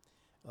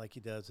like he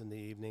does in the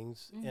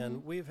evenings.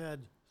 And we've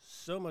had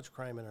so much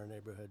crime in our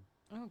neighborhood.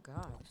 Oh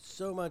God.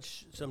 So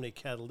many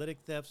catalytic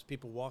thefts,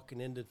 people walking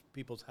into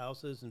people's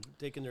houses and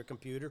taking their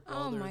computer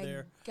while Oh they're my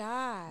there.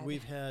 God.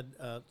 We've had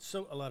a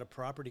lot of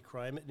property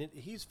crime, and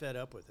he's fed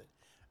up with it.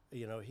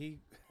 You know, he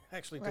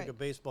actually took Right. a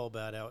baseball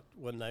bat out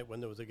one night when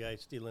there was a guy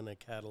stealing a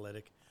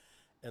catalytic,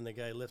 and the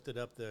guy lifted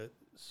up the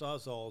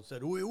Sawzall and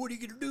said, "What are you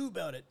going to do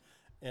about it?"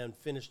 and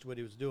finished what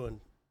he was doing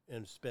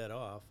and sped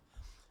off.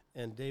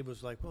 And Dave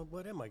was like, "Well,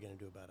 what am I going to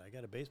do about it? I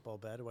got a baseball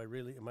bat. Am I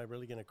really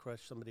going to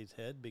crush somebody's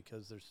head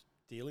because they're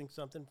stealing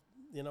something,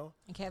 you know?"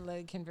 A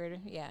catalytic converter.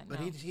 Yeah. But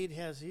no.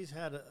 he's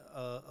had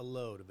a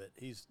load of it.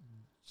 He's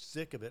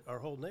sick of it. Our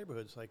whole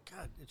neighborhood's like,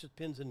 God, it's just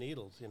pins and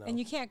needles, you know, And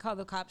you can't call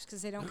the cops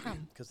because they don't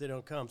come. because they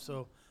don't come.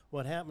 So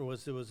what happened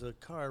was there was a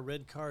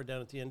red car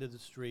down at the end of the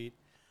street,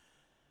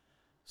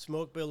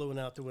 smoke billowing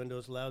out the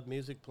windows, loud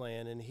music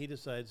playing, and he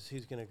decides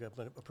he's going to go up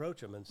and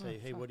approach him and say,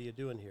 "Hey, what are you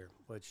doing here?"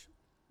 Which,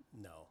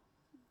 no.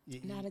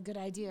 Not a good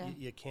idea.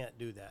 You can't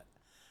do that.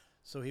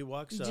 So he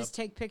walks You up. just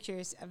take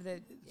pictures of the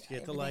Get the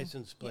everything.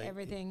 license plate. Yeah,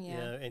 everything. Yeah.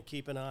 And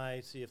keep an eye,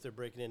 see if they're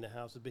breaking into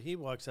houses. But he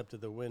walks up to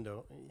the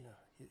window. You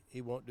know,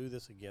 he won't do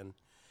this again.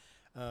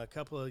 A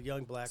couple of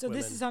young black So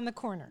women. this is on the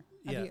corner.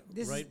 Of yeah, you.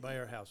 This right is, by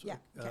our house. yeah,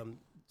 okay.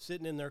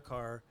 Sitting in their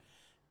car,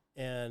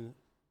 and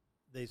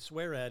they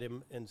swear at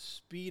him and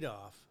speed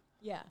off.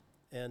 Yeah.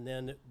 And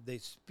then they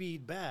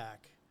speed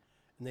back,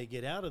 and they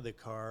get out of the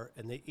car,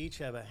 and they each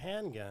have a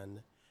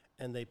handgun,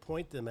 and they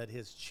point them at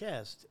his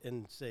chest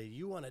and say,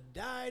 "You want to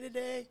die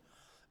today?"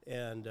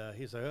 And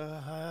he's like,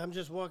 "I'm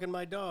just walking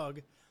my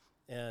dog."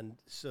 And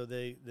so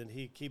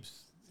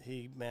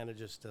he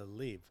manages to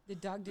leave. The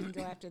dog didn't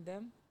go after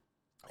them.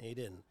 He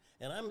didn't.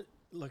 And I'm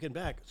looking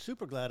back,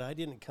 super glad I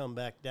didn't come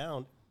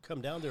down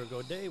there and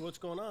go, "Dave, what's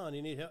going on?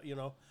 You need help?" You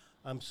know,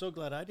 I'm so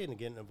glad I didn't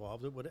get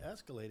involved. It would have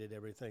escalated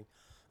everything.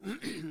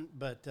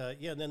 But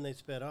yeah, then they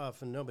sped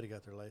off, and nobody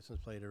got their license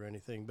plate or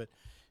anything. But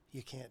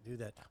you can't do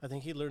that. I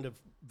think he learned a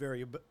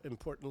very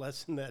important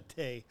lesson that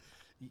day.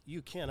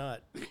 You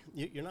cannot.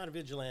 You're not a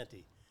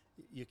vigilante.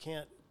 You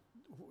can't.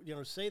 You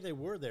know, say they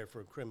were there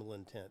for a criminal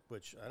intent,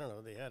 which I don't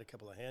know. They had a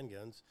couple of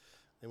handguns.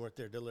 They weren't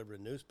there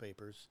delivering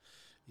newspapers.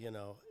 You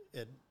know,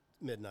 at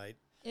midnight.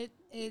 It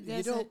You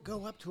doesn't. don't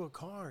go up to a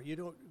car. You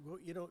don't.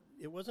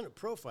 It wasn't a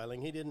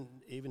profiling. He didn't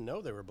even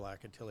know they were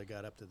black until he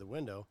got up to the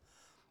window.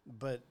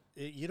 But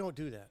you don't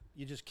do that.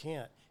 You just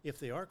can't. If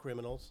they are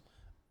criminals,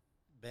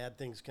 bad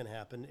things can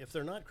happen. If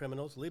they're not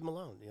criminals, leave them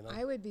alone. You know.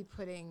 I would be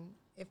putting.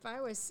 If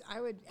I was,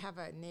 I would have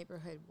a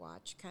neighborhood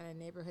watch kind of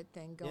neighborhood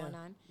thing going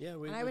on. Yeah,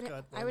 and I would.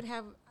 got I would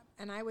have,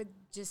 and I would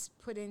just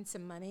put in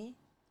some money,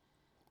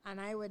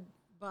 and I would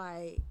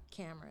buy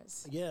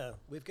cameras. Yeah,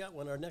 we've got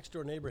one. Our next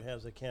door neighbor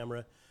has a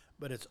camera,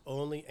 but it's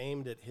only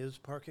aimed at his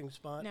parking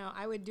spot. No,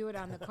 I would do it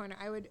on the corner.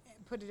 I would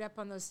put it up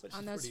on those Which is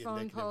phone pretty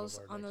indicative of poles,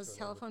 our on next those door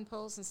neighbor. telephone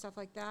poles and stuff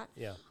like that.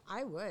 Yeah.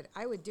 I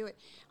would do it.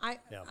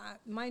 Yeah.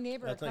 My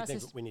neighbor That's I across think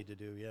the what we need to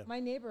do. Yeah. my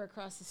neighbor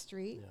across the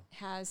street Yeah.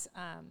 has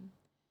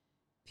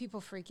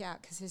people freak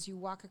out because as you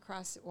walk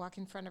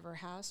in front of her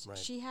house, Right.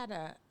 she had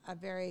a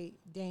very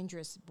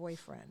dangerous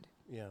boyfriend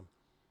Yeah.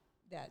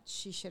 that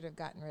she should have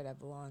gotten rid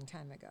of a long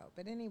time ago.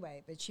 But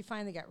anyway, she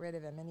finally got rid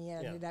of him, and he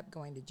ended up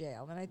going to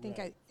jail. And I think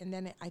Right.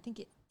 I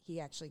think he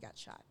actually got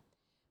shot.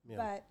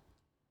 Yeah.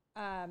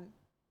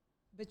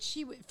 But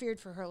she feared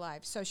for her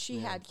life, so she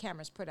Yeah. had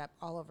cameras put up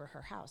all over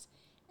her house,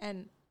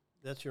 and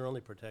That's your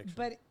only protection.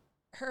 but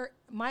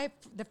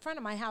the front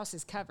of my house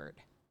is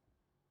covered.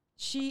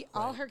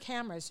 All Right. her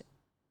cameras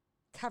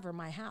cover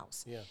my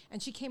house. Yeah.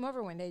 And she came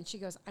over one day and she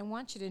goes, I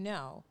want you to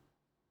know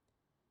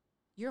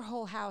your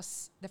whole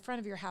house, the front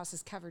of your house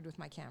is covered with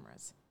my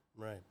cameras.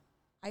 Right.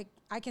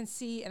 I can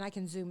see and I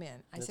can zoom in.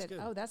 I That's said, good.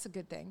 oh, that's a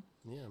good thing.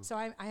 Yeah. So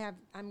I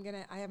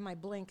have my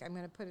blink. I'm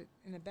gonna put it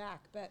in the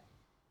back,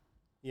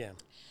 Yeah.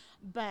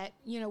 but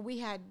you know, we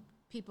had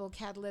people,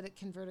 catalytic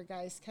converter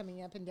guys,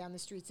 coming up and down the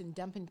streets and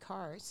dumping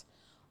cars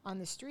on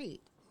the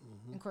street.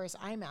 And of course,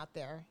 I'm out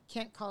there.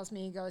 Kent calls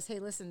me and goes, hey,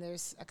 listen,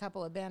 there's a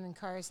couple abandoned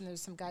cars and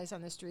there's some guys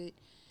on the street.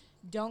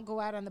 Don't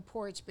go out on the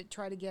porch, but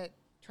try to get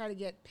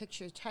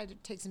pictures, try to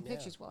take some Yeah,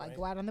 pictures. Well, I right.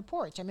 go out on the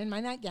porch. I'm in my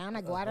nightgown.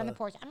 I go out on the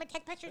porch. I'm going to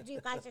take pictures of you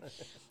guys.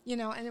 You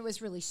know, and it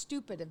was really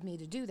stupid of me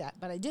to do that.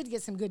 But I did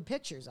get some good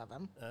pictures of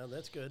them.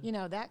 That's good. You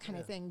know, that kind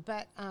of thing.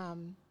 But,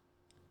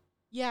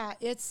 yeah,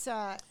 it's...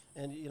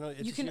 And you know,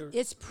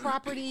 it's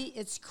property,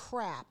 it's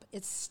crap,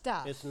 it's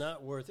stuff. It's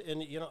not worth.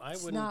 And you know,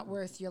 It's not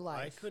worth your life.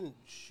 I couldn't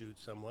shoot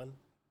someone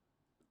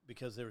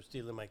because they were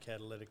stealing my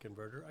catalytic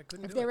converter. I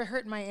couldn't. If do they it. were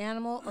hurting my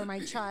animal or my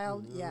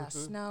child,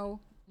 yes, no,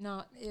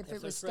 not if If it they're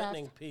was stuff.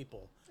 threatening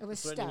people, It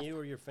was threatening stuff. you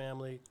or your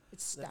family,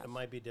 It's that stuff. it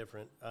might be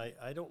different.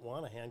 I don't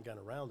want a handgun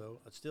around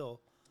though.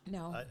 Still,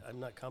 No. I'm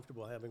not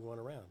comfortable having one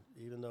around,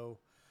 even though.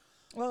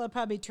 Well, it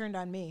probably turned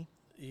on me.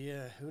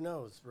 Yeah, who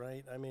knows,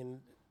 right? I mean,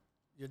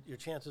 your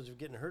chances of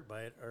getting hurt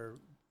by it are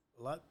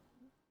a lot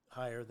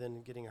higher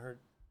than getting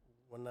hurt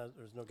when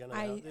there's no gun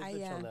around.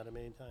 They've shown that a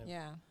million times.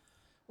 Yeah.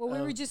 Well,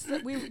 we were just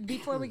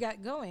before we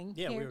got going.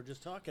 Yeah, here, we were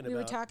just talking we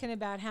about were talking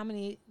about how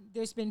many.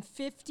 There's been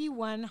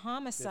 51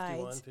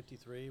 homicides 51,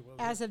 53. What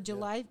was as it? of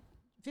July In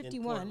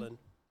 51. Portland.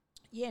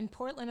 Yeah, in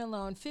Portland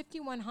alone,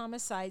 51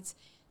 homicides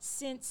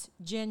since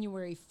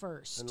January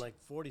 1st. And like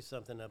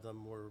 40-something of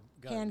them were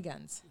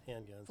Handguns,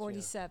 Handguns.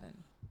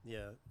 47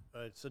 Yeah.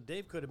 So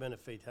Dave could have been a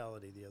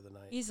fatality the other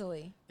night.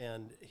 easily.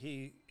 And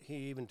he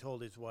even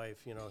told his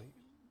wife, you know,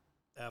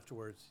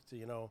 afterwards, so,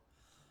 you know,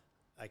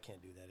 I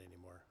can't do that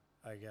anymore.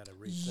 I got to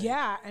rethink.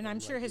 Yeah, and I'm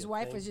It sure might his be a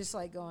wife thing. was just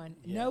like going,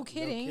 Yeah, no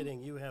kidding. No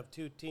kidding. You have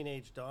 2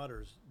 teenage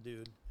daughters,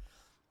 dude.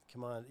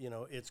 Come on. You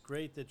know, it's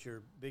great that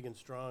you're big and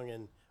strong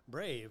and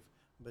brave,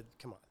 but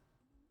come on.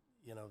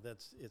 You know,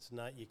 it's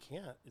not, you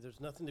can't. There's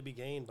nothing to be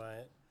gained by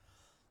it.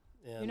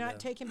 And, You're not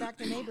taking back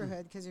the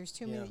neighborhood because there's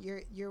too many.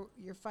 Yeah.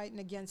 You're fighting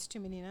against too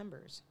many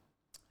numbers.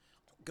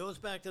 goes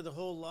back to the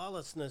whole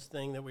lawlessness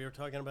thing that we were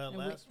talking about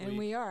last week. And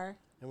we are.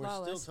 And we're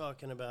lawless. still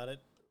talking about it.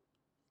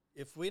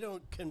 If we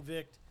don't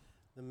convict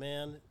the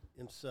man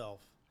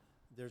himself,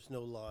 there's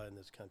no law in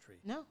this country.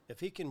 No.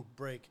 If he can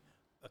break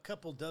make a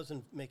couple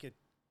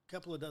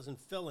of dozen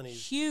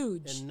felonies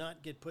Huge. and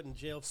not get put in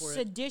jail for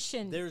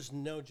Sedition. it, there's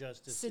no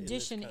justice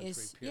Sedition in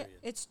this country, is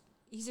period.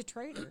 he's a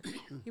traitor.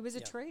 He was a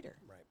traitor.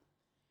 Right.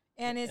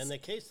 And it's And the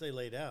case they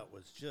laid out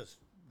was just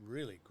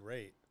really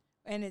great.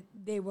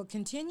 they will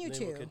continue They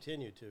to. will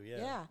continue to, yeah.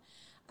 Yeah.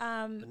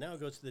 But now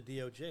it goes to the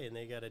DOJ, and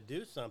they got to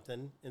do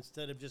something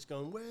instead of just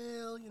going,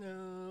 well, you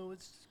know,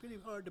 it's pretty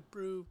hard to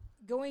prove.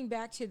 Going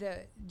back to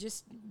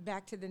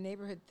the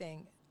neighborhood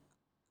thing,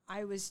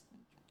 I was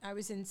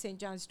in St.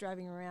 John's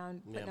driving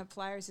around putting Yeah. up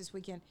flyers this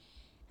weekend,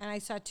 and I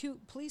saw 2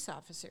 police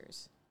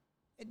officers,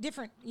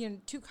 different,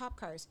 2 cop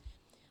cars.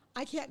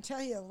 I can't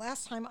tell you the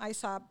last time I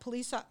saw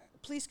police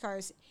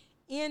cars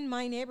in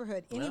my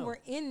neighborhood anywhere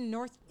in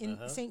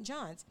St.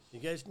 John's. You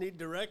guys need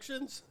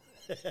directions?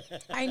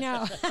 I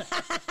know.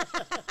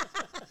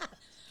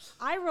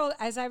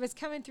 As I was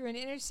coming through an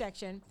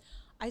intersection,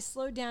 I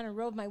slowed down and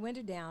rolled my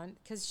window down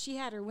because she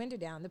had her window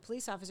down. The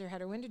police officer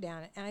had her window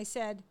down. And I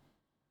said,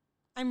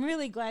 I'm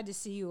really glad to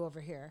see you over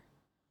here.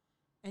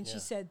 And she Yeah.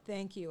 said,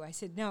 thank you. I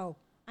said, no,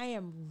 I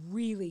am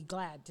really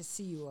glad to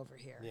see you over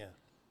here. Yeah.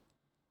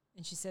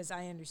 And she says,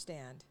 I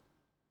understand.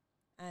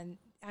 And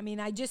I mean,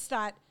 I just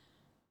thought,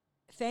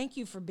 thank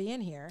you for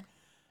being here.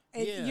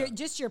 Yeah.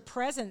 Just your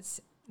presence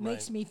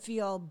makes Right. me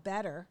feel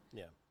better.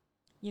 Yeah.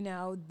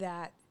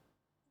 That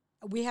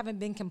we haven't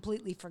been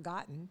completely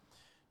forgotten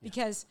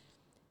because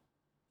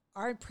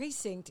our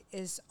precinct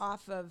is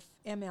off of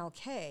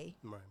MLK.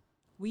 Right.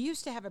 We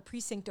used to have a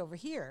precinct over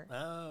here,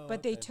 Oh,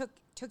 but they okay.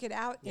 took it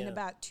out in Yeah.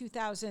 about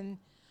 2000.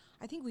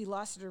 I think we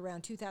lost it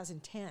around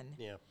 2010,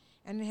 Yeah.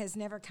 and it has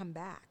never come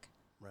back.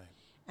 Right.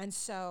 And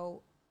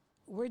so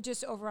we're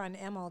just over on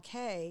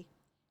MLK,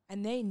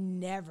 and they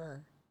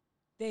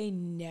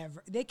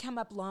come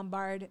up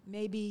Lombard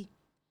maybe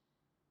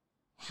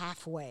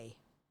halfway.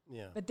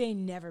 Yeah. But they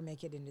never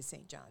make it into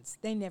St. John's.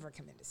 They never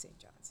come into St.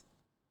 John's.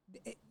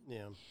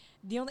 Yeah.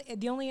 The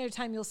only other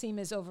time you'll see them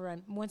is over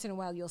on, once in a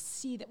while, you'll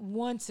see that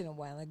once in a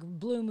while, like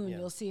Blue Moon, Yeah.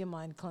 you'll see them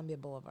on Columbia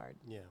Boulevard.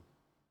 Yeah.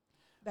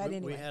 But we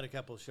anyway. had a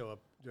couple show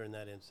up during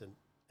that instant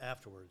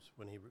afterwards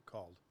when he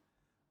called.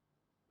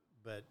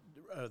 But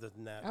other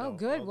than that, Oh, no,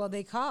 good. all- Well,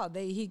 they called.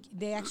 They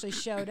actually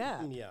showed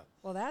up. yeah.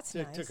 Well, that's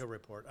Took, nice. took a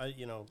report.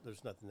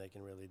 There's nothing they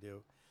can really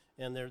do,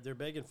 and they're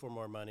begging for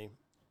more money.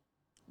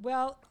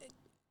 Well,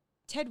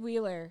 Ted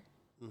Wheeler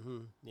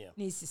Mm-hmm. Yeah,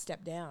 needs to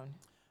step down.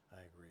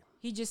 I agree.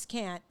 He just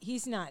can't.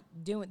 He's not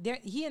doing.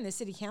 He and the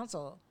city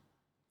council,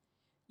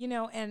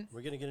 and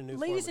We're gonna get a new.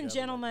 ladies form and of government,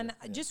 gentlemen,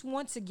 yeah. just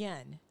once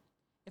again,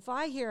 if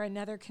I hear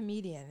another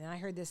comedian, and I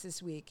heard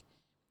this week,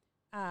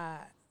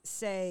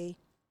 say,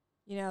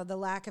 the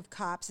lack of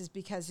cops is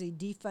because they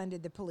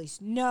defunded the police.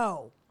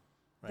 No,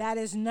 that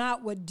is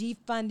not what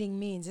defunding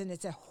means, and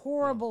it's a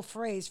horrible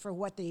phrase for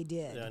what they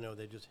did. Yeah, I know.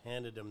 They just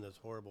handed them this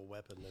horrible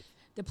weapon.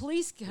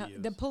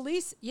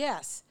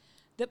 Yes.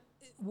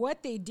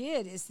 What they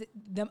did is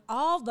that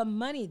all the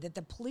money that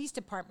the police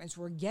departments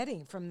were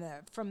getting from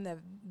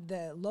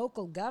the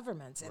local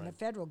governments and the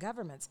federal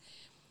governments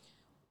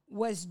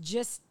was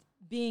just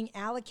being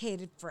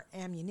allocated for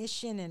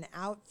ammunition and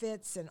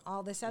outfits and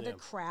all this other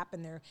crap,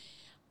 and their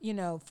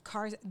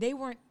cars. There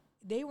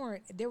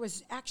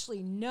was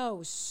actually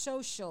no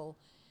social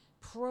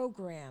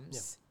programs.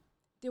 Yeah.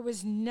 There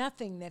was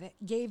nothing that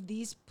gave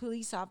these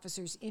police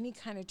officers any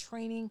kind of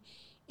training,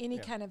 any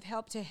kind of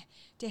help to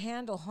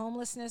handle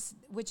homelessness,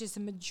 which is the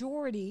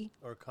majority,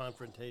 or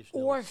confrontational,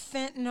 or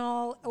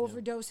fentanyl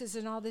overdoses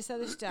and all this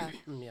other stuff.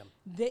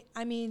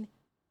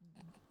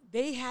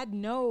 They had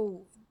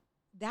no.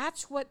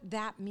 That's what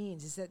that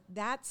means. Is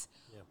that's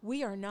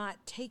we are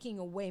not taking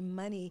away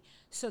money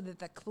so that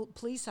the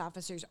police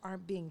officers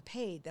aren't being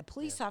paid. The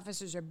police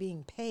officers are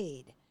being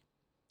paid.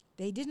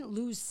 They didn't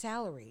lose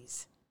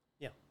salaries.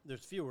 Yeah,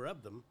 there's fewer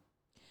of them.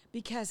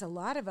 Because a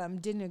lot of them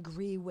didn't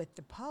agree with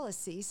the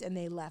policies and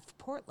they left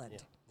Portland.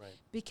 Yeah, right.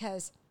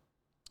 Because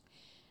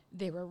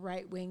they were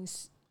right-wing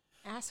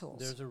assholes.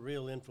 There's a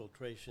real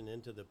infiltration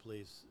into the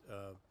police.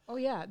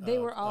 They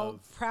were all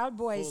Proud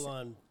Boys.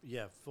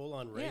 Full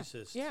on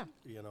racist. Yeah.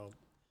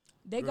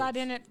 They groups. got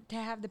in it to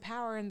have the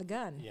power and the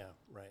gun. Yeah,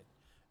 right.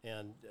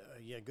 And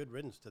good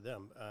riddance to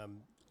them.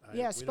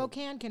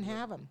 Spokane can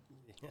have them.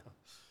 Yeah,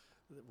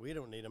 we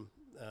don't need them.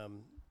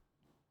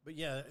 But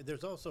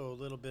there's also a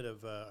little bit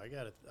of,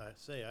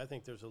 I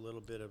think there's a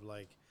little bit of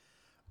like,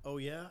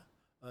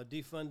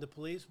 defund the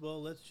police.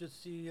 Well, let's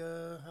just see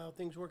how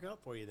things work out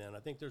for you then. I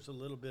think there's a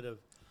little bit of,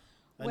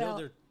 I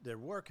know they're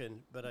working,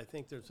 but I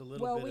think there's a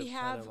little bit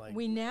of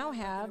we now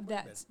have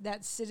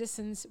that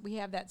citizens,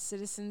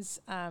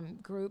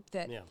 group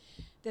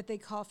that they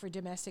call for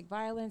domestic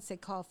violence. They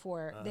call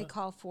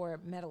for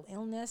mental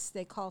illness.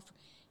 They call for,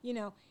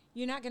 you're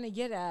not going to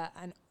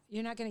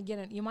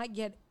get you might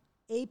get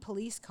a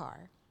police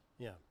car.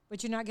 Yeah.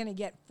 But you're not going to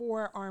get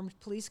 4 armed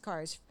police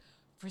cars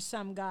for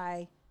some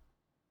guy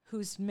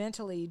who's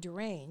mentally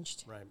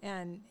deranged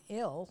and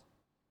ill,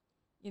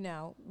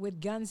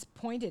 with guns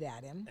pointed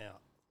at him. Yeah.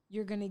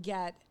 You're going to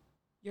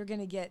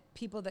get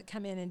people that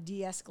come in and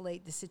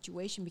de-escalate the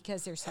situation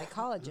because they're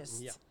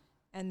psychologists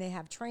and they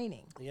have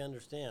training. You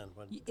understand.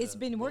 It's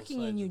been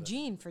working in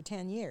Eugene for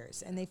 10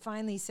 years, and they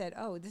finally said,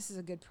 this is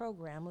a good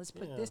program. Let's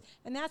put this.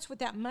 And that's what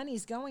that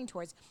money's going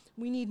towards.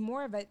 We need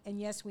more of it,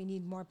 and yes, we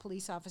need more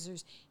police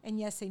officers, and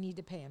yes, they need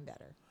to pay them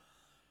better.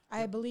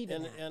 I believe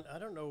in that. And I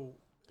don't know,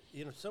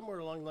 somewhere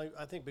along the line,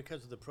 I think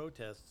because of the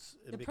protests,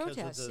 and because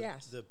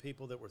of the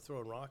people that were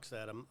throwing rocks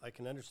at them, I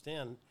can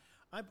understand.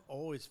 I've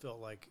always felt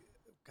like,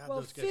 God,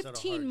 those guys had a hard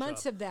 15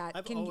 months job. of that.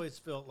 I've always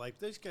felt like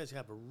these guys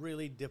have a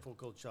really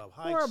difficult job,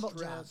 horrible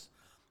stress,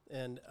 job.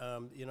 And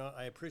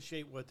I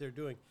appreciate what they're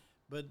doing.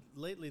 But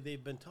lately,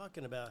 they've been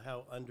talking about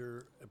how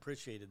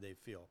underappreciated they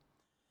feel,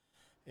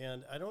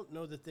 and I don't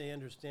know that they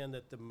understand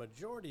that the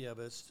majority of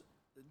us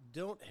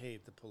don't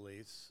hate the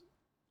police.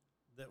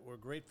 That we're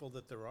grateful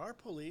that there are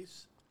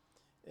police,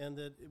 and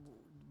that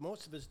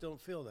most of us don't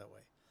feel that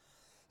way.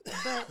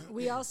 But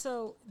they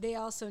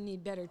also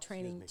need better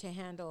training to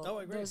handle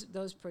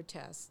those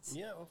protests.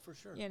 Yeah, for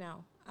sure.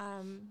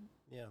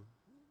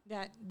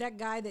 That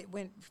guy that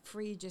went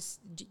free,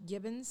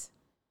 Gibbons,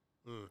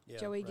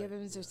 Joey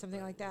Gibbons or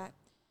something like that,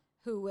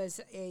 who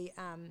was a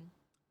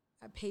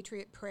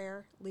Patriot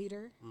Prayer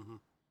leader,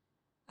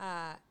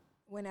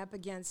 went up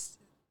against.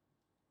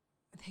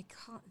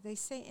 They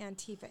say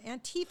Antifa.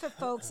 Antifa,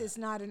 folks, is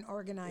not an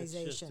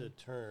organization. It's just a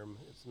term.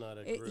 It's not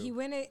a group. He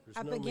went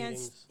up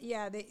against.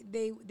 Meetings.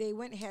 They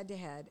went head to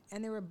head,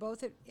 and they were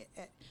both.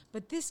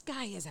 But this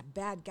guy is a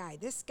bad guy.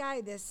 This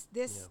guy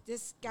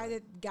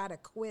that got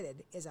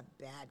acquitted is a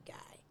bad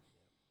guy.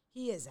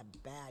 He is a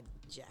bad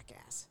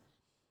jackass.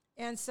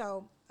 And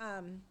so,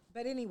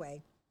 but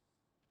anyway,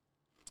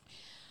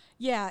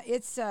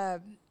 it's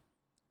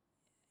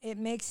it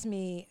makes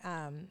me.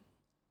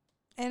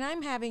 And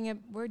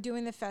we're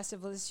doing the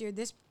festival this year.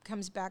 This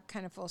comes back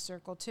kind of full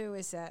circle too,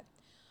 is that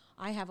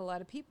I have a lot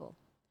of people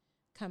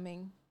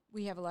coming.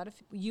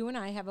 You and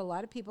I have a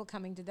lot of people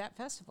coming to that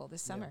festival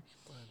this summer.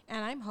 Right.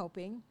 And I'm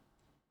hoping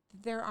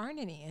that there aren't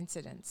any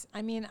incidents.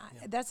 I mean,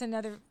 that's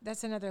another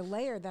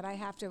layer that I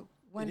have to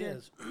wonder. It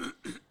is.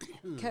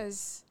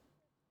 Because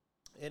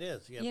it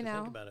is. You have to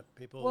think about it.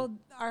 Well,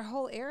 our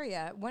whole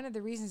area, one of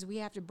the reasons we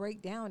have to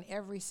break down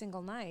every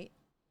single night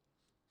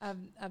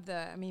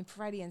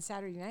Friday and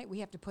Saturday night,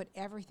 we have to put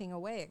everything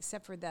away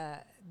except for the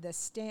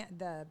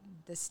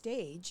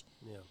stage,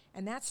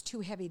 and that's too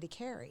heavy to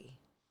carry.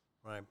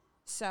 Right.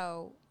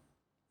 So,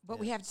 but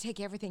we have to take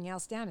everything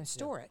else down and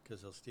store it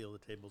because they'll steal the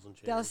tables and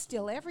chairs. They'll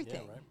steal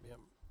everything. Yeah, right. Yeah.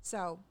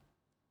 So,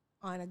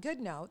 on a good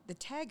note, the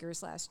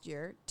taggers last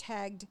year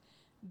tagged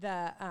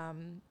the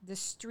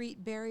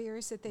street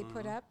barriers that they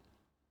put up.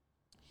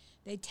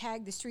 they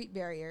tagged the street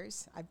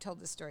barriers. I've told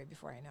this story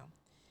before, I know,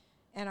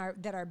 and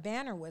our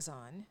banner was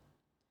on,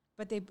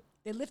 but they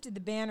lifted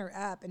the banner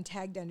up and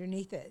tagged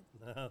underneath it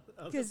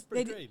That's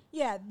pretty great.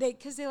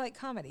 because they like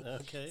comedy.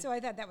 Okay. So I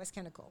thought that was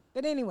kind of cool.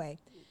 But anyway,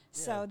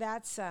 so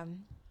that's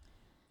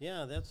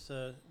Yeah,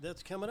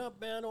 that's coming up,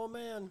 man. Oh,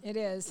 man. it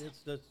is.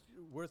 That's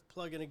worth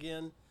plugging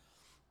again.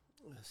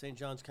 St.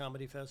 John's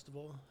Comedy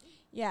Festival.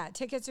 Yeah,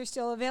 tickets are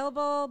still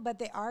available, but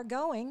they are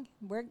going.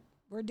 We're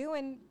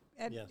doing.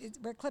 Yes.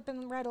 We're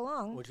clipping right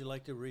along. Would you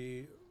like to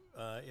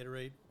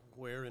reiterate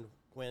where and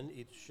when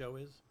each show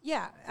is?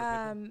 Yeah,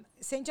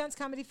 St. John's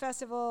Comedy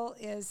Festival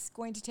is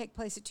going to take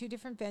place at 2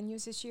 different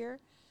venues this year.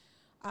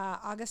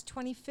 August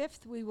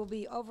 25th, we will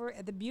be over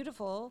at the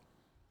beautiful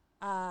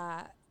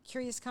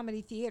Curious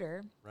Comedy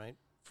Theater Right.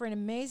 for an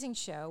amazing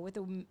show with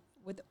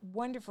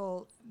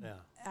wonderful Yeah.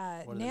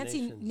 One of the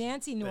Nancy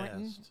nation's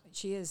Norton. best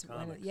She is one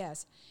of, comics.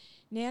 yes,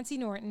 Nancy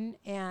Norton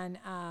and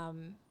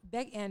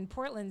and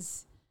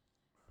Portland's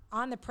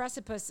on the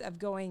precipice of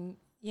going,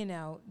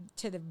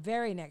 to the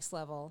very next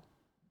level.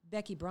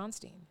 Becky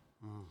Bronstein,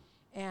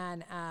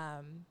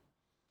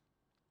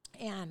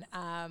 and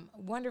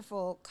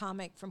wonderful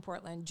comic from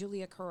Portland,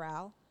 Julia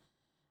Corral,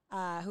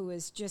 who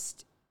is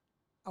just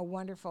a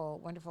wonderful,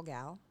 wonderful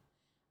gal.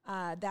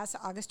 That's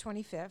August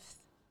 25th,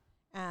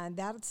 and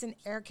that's in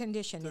air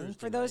conditioning Thursday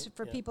for those night,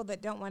 for yeah. people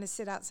that don't want to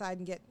sit outside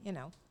and get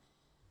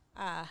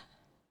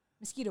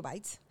mosquito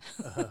bites.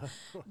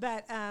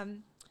 But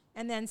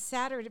and then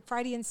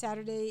Friday and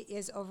Saturday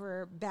is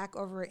back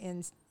over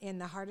in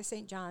the heart of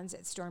St. John's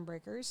at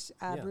Stormbreakers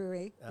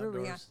Brewery.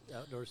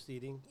 Outdoor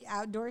seating.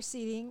 Outdoor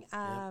seating.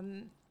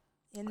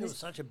 It was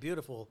such a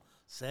beautiful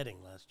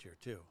setting last year,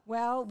 too.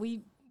 Well,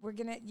 we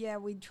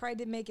tried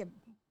to make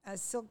a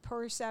silk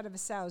purse out of a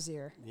sow's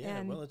ear. Yeah,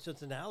 and well, it's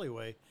just an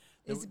alleyway.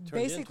 that it's turned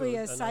basically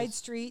into a side nice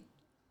street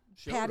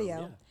showroom, patio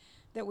yeah.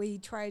 that we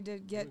tried to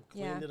get.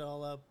 We cleaned it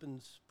all up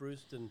and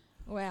spruced and...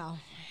 Well,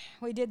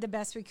 we did the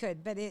best we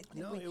could, but it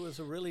was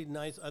a really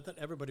nice... I thought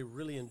everybody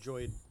really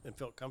enjoyed and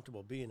felt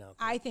comfortable being out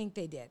there. I think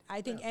they did.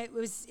 I think it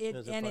was It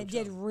was a and fun it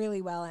did show.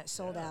 really well. And it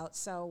sold Yeah. out.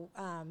 So,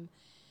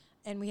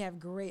 and we have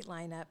great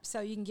lineup.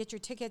 So you can get your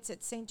tickets at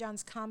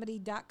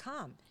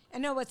stjohnscomedy.com.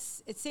 And no,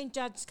 it's St.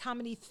 John's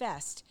Comedy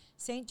Fest,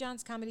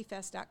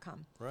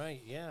 stjohnscomedyfest.com.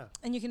 Right, yeah.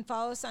 And you can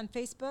follow us on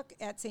Facebook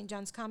at St.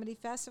 John's Comedy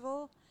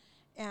Festival,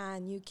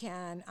 and you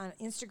can on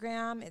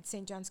Instagram at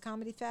St. John's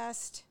Comedy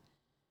Fest.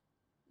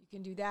 You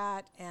can do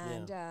that,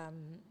 and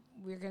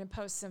we're going to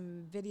post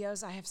some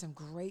videos. I have some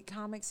great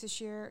comics this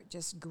year,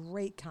 just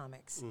great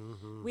comics.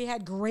 Mm-hmm. We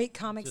had great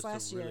comics Just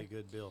last a year. really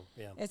good bill,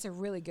 yeah. It's a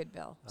really good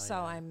bill. So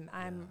know,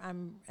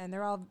 I'm and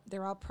they're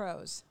all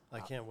pros. I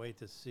can't wait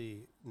to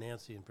see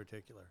Nancy in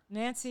particular.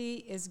 Nancy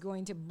is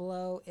going to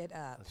blow it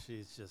up.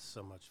 She's just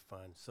so much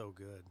fun, so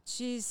good.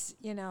 She's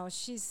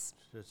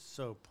Just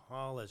so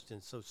polished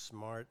and so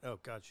smart. Oh,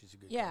 God, she's a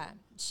good yeah. comic.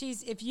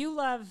 She's if you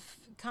love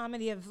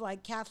comedy of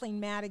like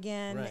Kathleen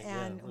Madigan Right,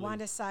 yeah, and really.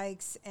 Wanda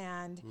Sykes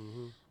and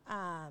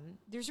Mm-hmm.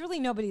 there's really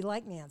nobody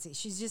like Nancy.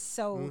 She's just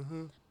so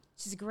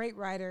she's a great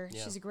writer.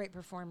 Yeah. She's a great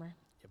performer.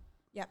 Yep.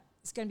 Yep.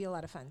 It's going to be a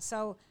lot of fun.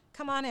 So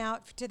come on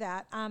out to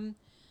that.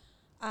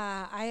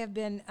 I have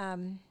been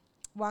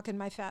walking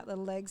my fat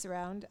little legs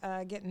around,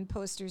 getting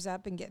posters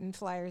up and getting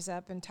flyers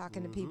up and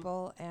talking to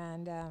people.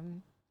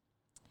 And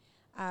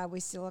we're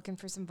still looking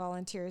for some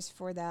volunteers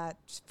for that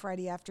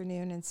Friday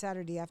afternoon and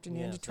Saturday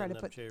afternoon Yeah, to try to setting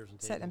up put chairs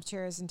and setting up tables.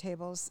 chairs and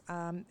tables.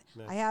 Nice.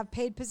 I have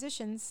paid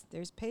positions.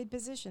 There's paid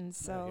positions.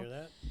 I So hear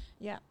that?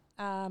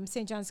 yeah,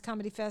 St. John's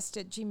Comedy Fest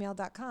at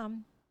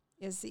gmail.com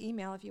is the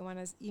email if you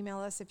want to email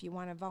us if you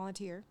want to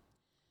volunteer.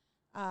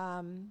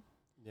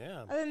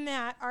 Yeah. Other than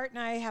that, Art and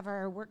I have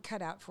our work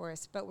cut out for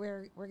us, but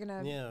we're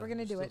gonna Yeah, we're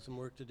gonna do still it. some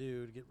work to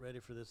do to get ready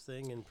for this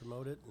thing and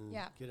promote it and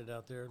Yeah. get it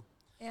out there.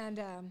 And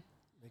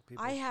Make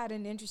people. I had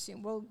an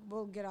interesting.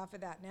 We'll get off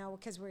of that now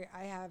because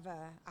I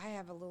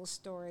have a little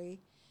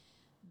story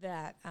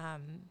that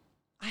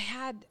I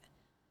had.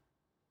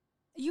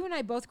 You and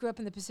I both grew up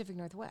in the Pacific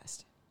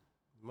Northwest.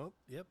 Well,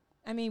 yep.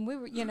 I mean, we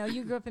were.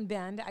 You grew up in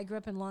Bend. I grew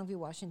up in Longview,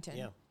 Washington.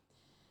 Yeah.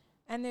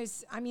 And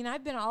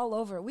I've been all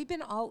over. We've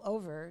been all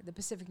over the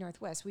Pacific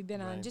Northwest. We've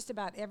been on Right. just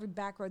about every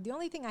back road. The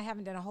only thing I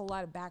haven't done a whole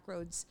lot of back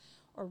roads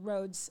or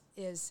roads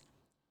is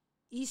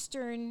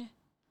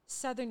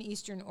southern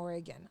eastern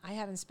Oregon. I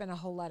haven't spent a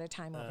whole lot of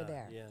time over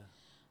there. Yeah.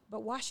 But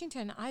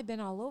Washington, I've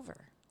been all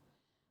over.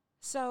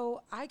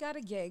 So I got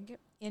a gig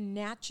in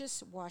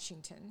Natchez,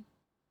 Washington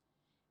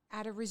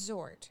at a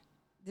resort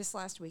this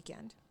last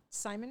weekend.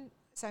 Simon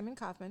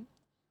Kaufman,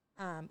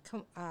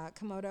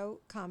 Komodo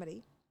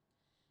Comedy,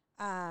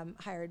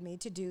 hired me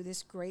to do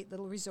this great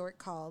little resort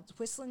called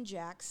Whistling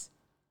Jack's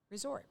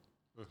Resort.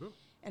 Mm-hmm.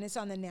 And it's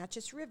on the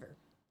Natchez River.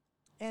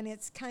 And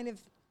it's kind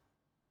of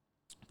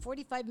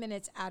 45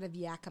 minutes out of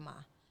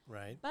Yakima,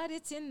 Right. but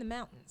it's in the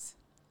mountains.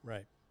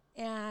 Right.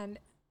 And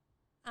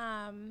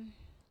I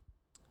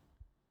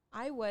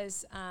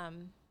was, I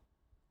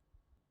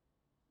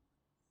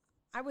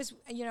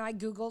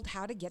Googled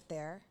how to get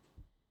there.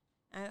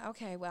 And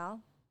okay,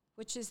 well,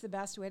 which is the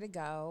best way to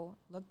go.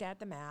 Looked at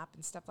the map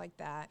and stuff like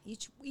that.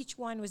 Each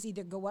one was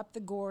either go up the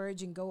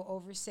gorge and go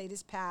over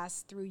Sadish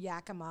Pass through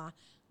Yakima,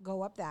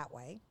 go up that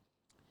way.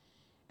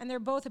 And they're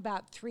both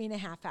about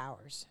 3.5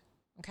 hours,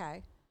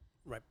 okay?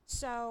 Right.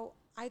 So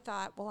I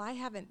thought, well,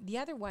 the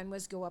other one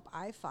was go up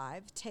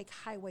I-5, take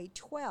Highway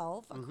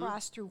 12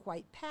 across through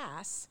White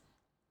Pass.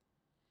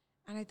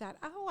 And I thought,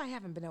 oh, I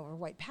haven't been over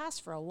White Pass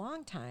for a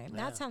long time.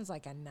 Yeah. That sounds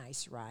like a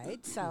nice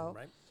ride. So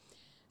Right.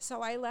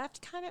 so I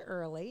left kind of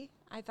early.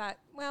 I thought,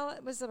 well,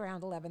 it was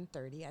around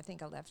 11:30. I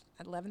think I left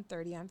at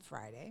 11:30 on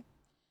Friday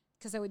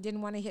because I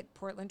didn't want to hit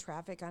Portland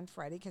traffic on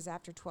Friday because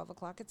after 12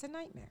 o'clock, it's a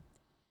nightmare.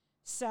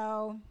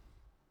 So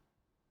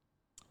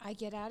I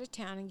get out of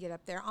town and get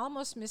up there.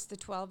 Almost missed the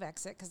 12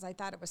 exit because I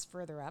thought it was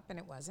further up, and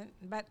it wasn't.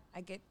 But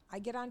I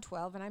get on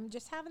 12, and I'm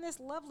just having this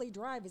lovely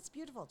drive. It's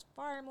beautiful. It's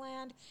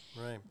farmland.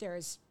 Right.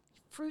 There's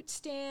fruit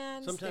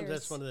stands. Sometimes that's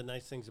there's- one of the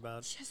nice things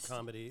about just-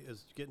 comedy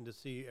is getting to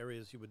see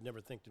areas you would never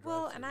think to drive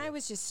Well, through. and I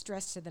was just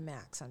stressed to the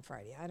max on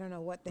Friday. I don't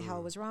know what the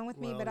hell was wrong with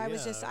me, Well, but I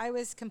was yeah. I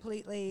was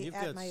completely You've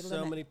at got my so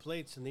limit. many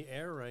plates in the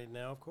air right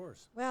now, of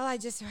course. Well, I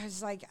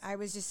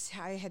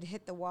had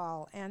hit the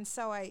wall. And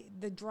so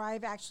the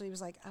drive actually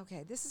was like,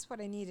 okay, this is what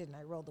I needed. And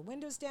I rolled the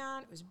windows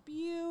down. It was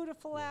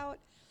beautiful out.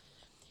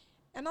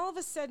 And all of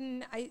a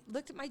sudden, I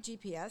looked at my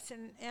GPS,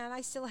 and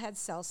I still had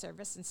cell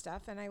service and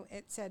stuff. And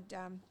it said,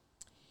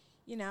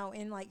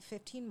 in like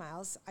 15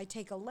 miles, I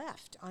take a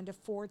left onto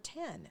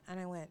 410. And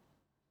I went,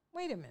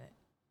 wait a minute.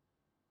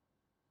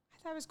 I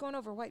thought I was going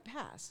over White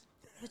Pass,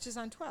 which is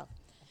on 12.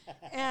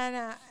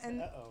 And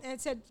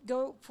it said,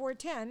 go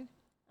 410.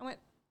 I went,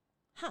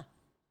 huh.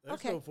 That's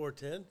Okay. no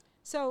 410.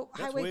 So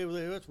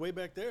That's way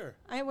back there.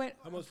 I went,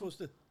 How am I supposed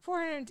to?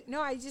 400.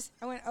 No, I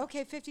went,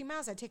 okay, 50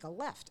 miles. I take a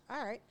left.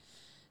 All right.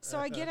 So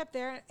I get up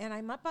there, and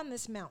I'm up on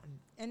this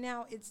mountain. And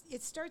now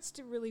it starts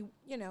to really,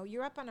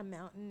 you're up on a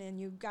mountain, and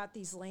you've got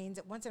these lanes.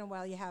 Once in a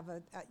while, you have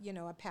a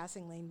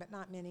passing lane, but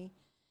not many.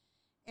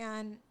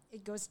 And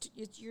it goes,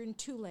 you're in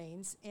 2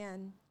 lanes,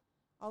 and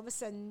all of a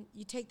sudden,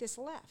 you take this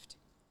left.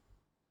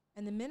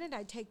 And the minute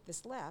I take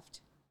this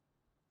left,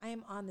 I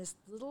am on this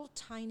little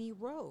tiny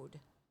road.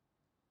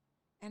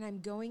 And I'm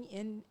going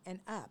in and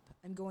up.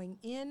 I'm going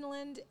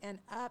inland and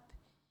up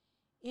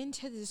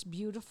into this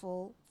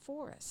beautiful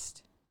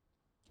forest.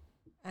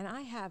 And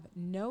I have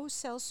no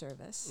cell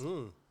service,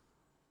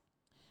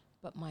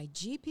 but my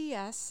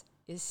GPS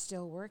is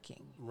still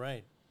working.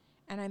 Right.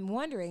 And I'm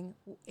wondering,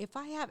 if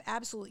I have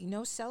absolutely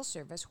no cell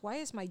service, why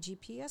is my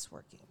GPS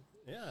working?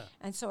 Yeah.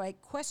 And so I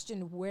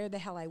questioned where the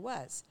hell I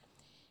was.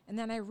 And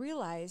then I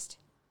realized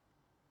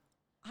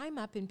I'm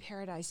up in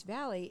Paradise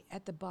Valley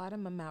at the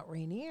bottom of Mount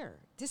Rainier.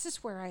 This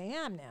is where I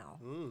am now.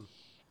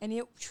 And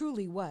it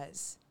truly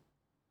was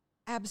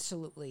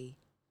absolutely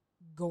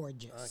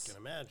gorgeous. I can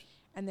imagine.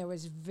 And there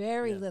was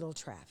very little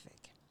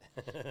traffic.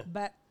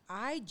 But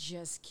I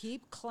just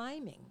keep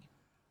climbing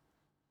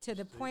to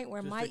the point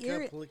where Just my a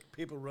couple of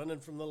people running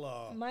from the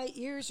law. my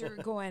ears are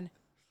going,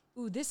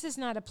 ooh, this is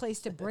not a place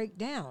to break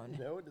down.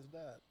 No, it is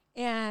not.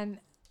 And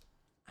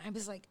I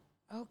was like,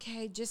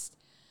 okay, just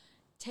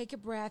take a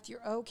breath.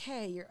 You're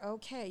okay. You're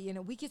okay.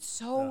 We get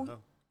so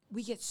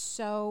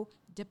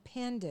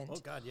dependent Oh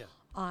God, yeah.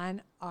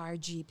 on our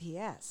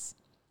GPS.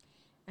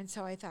 And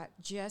so I thought,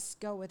 just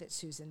go with it,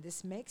 Susan.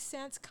 This makes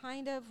sense,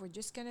 kind of. We're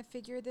just going to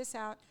figure this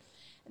out.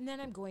 And then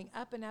I'm going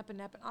up and up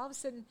and up. And all of a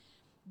sudden,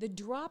 the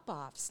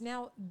drop-offs.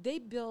 Now, they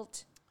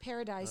built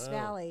Paradise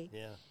Valley.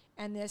 Yeah.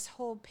 And this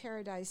whole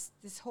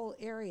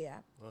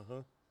area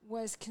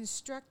was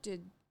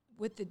constructed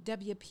with the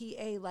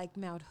WPA like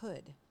Mount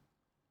Hood.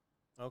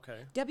 Okay.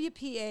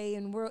 WPA,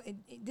 and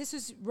this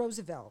was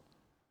Roosevelt.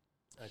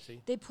 I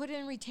see. They put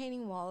in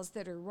retaining walls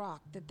that are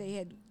rock that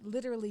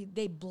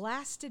they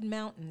blasted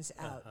mountains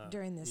out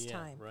during this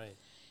time. Right.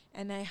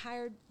 And they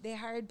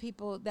hired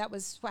people. That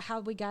was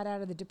how we got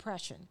out of the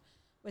Depression.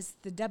 Was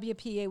the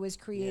WPA was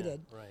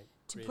created right.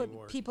 to Creating put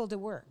work. people to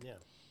work. Yeah.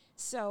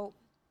 So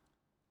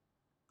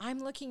I'm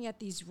looking at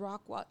these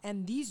rock walls,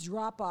 and these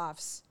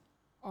drop-offs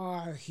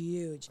are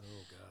huge. Oh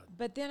God.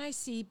 But then I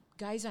see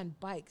guys on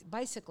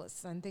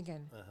bicyclists. I'm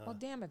thinking, well,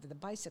 damn, if the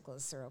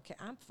bicyclists are okay,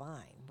 I'm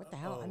fine. What the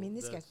hell? I mean,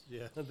 these guys.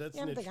 Yeah, that's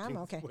Yeah, an I'm thinking, I'm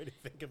interesting okay. way to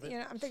think of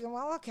it. I'm thinking,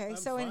 well, okay. I'm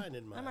So fine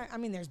in mine. I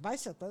mean, there's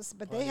bicyclists,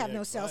 but they have no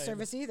Pontiac cell fine.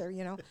 service either,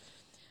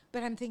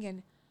 But I'm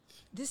thinking,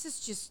 this is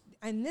just,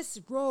 and this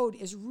road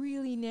is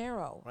really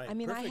narrow. Right. I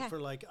mean, Perfect I had,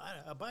 for like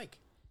a bike.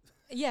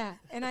 yeah,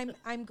 and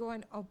I'm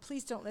going, oh,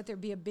 please don't let there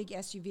be a big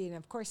SUV. And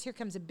of course, here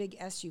comes a big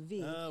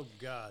SUV. Oh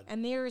God.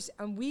 And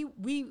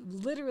we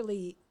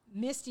literally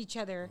missed each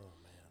other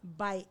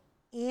by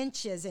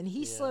inches, and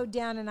he slowed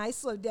down and I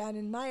slowed down,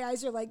 and my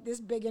eyes are like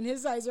this big and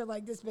his eyes are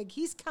like this big.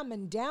 He's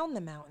coming down the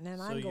mountain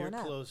and I'm going you're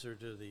up. closer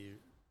to the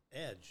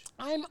edge.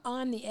 I'm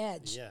on the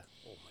edge. Yeah.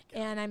 Oh my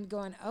God. And I'm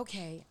going,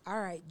 okay, all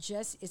right,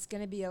 it's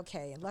going to be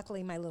okay. And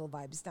luckily my little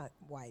vibe's not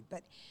wide,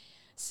 but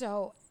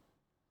so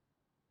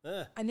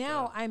and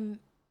now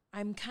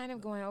I'm kind of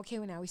going, okay,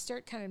 well, now we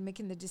start kind of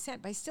making the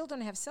descent, but I still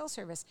don't have cell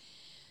service.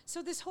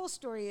 So this whole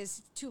story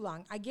is too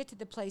long. I get to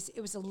the place.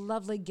 It was a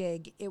lovely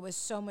gig. It was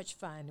so much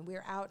fun. We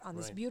were out on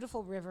this Right.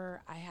 beautiful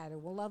river. I had a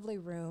lovely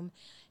room,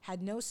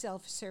 had no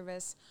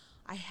self-service.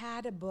 I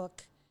had a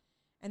book,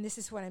 and this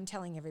is what I'm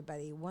telling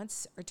everybody.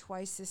 Once or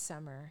twice this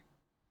summer,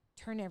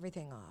 turn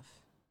everything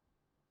off.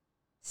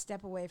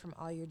 Step away from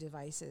all your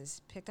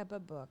devices. Pick up a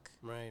book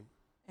Right.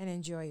 and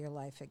enjoy your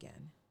life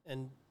again.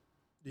 And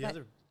the But-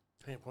 other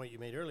point you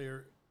made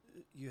earlier,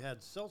 you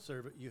had cell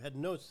service. You had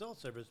no cell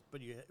service, but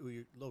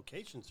your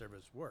location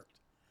service worked.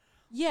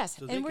 Yes,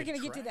 So they and we're could going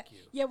to get to track that.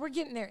 you. Yeah, we're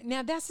getting there.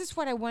 Now, that's just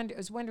what I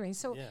was wondering.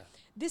 So Yeah.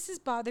 this has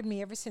bothered me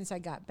ever since I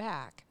got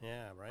back.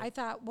 Yeah. Right. I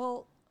thought,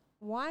 well,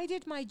 why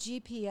did my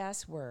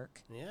GPS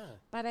work, yeah.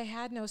 but I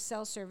had no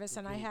cell service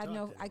and I couldn't had talk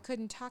no, to I anyone.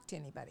 couldn't talk to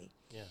anybody.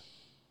 Yeah.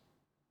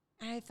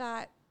 And I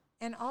thought,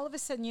 and all of a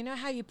sudden, you know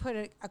how you put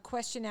a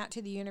question out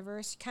to the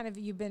universe? Kind of,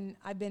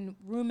 I've been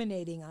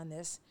ruminating on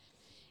this.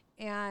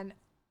 And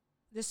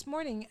this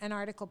morning, an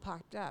article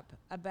popped up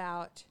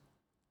about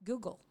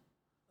Google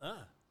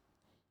Ah.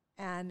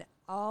 and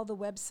all the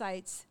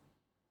websites.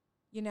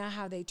 You know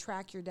how they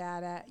track your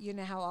data. You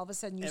know how all of a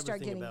sudden you start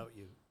Everything getting about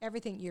you.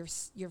 everything. Your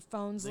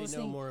phone's They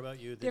listening. know more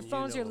about you than Their you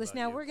phones know are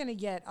listening. about Now you. we're going to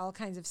get all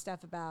kinds of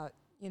stuff about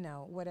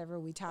whatever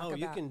we talk Oh, about.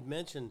 you can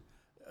mention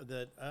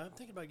that I'm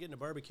thinking about getting a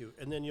barbecue,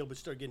 and then you'll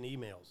start getting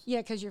emails. Yeah,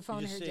 because your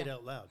phone You just heard say it you.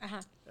 out loud.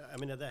 Uh-huh. I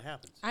mean, that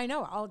happens. I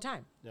know all the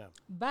time. Yeah.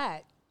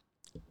 But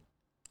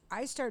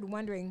I started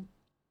wondering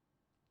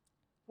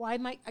why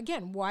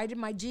did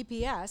my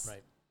GPS?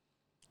 Right.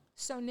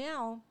 So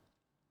now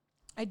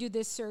I do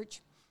this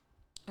search,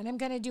 and I'm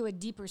going to do a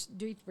deeper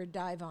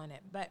dive on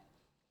it. But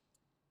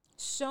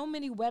so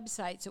many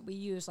websites that we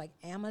use, like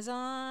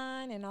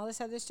Amazon and all this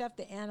other stuff,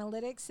 the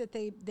analytics that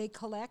they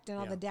collect and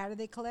all Yeah. the data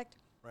they collect,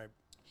 Right.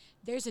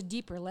 there's a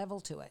deeper level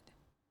to it.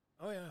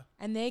 Oh yeah.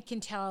 And they can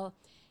tell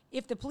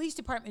if the police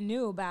department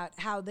knew about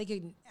how they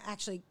could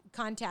actually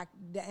contact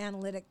the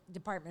analytic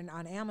department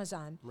on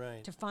Amazon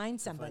Right. to find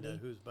Find somebody. out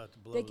who's about to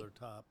blow They their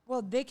top.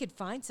 Well, they could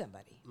find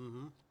somebody.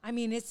 Mm-hmm. I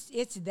mean, it's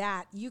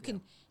that you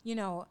can, Maybe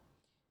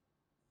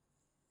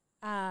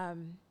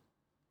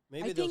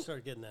I they'll think-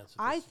 start getting that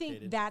I sophisticated.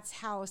 think that's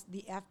how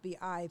the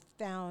FBI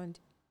found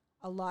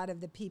a lot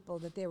of the people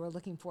that they were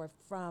looking for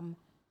from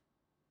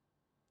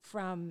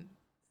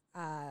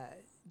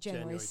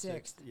January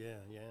 6th. Yeah,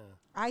 yeah.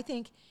 I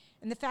think,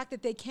 and the fact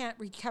that they can't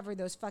recover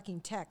those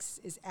fucking texts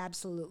is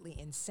absolutely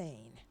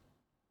insane.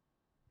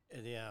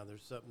 And yeah,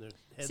 there's something. There's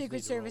heads Secret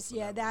need to roll Service, for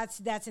yeah, that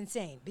one. that's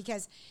insane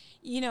because,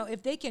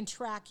 if they can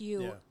track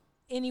you Yeah. anywhere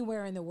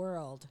anywhere in the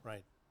world,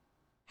 Right.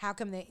 how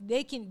come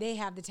they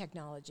have the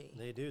technology?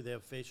 They do. They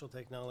have facial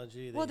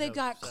technology. Well, they have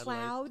got satellite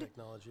cloud.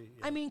 technology.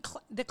 Yeah. I mean,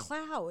 the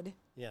cloud.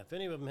 yeah. If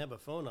any of them have a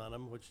phone on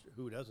them, which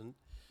who doesn't?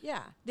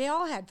 Yeah, they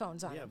all had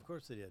phones on Yeah, them. of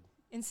course they did.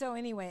 And so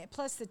anyway,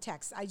 plus the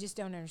text, I just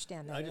don't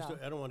understand that I at just all.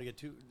 I don't want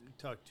to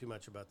talk too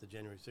much about the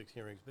January 6th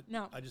hearings, but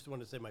No. I just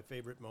want to say my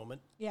favorite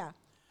moment Yeah.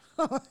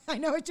 I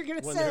know what you're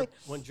going to when say.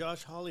 when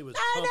Josh Hawley was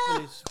I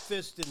pumping know. his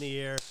fist in the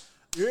air.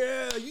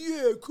 Yeah,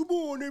 come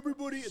on,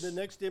 everybody! And the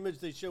next image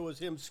they show is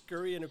him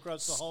scurrying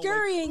across the hallway.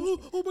 Scurrying.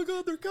 Oh my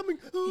God, they're coming!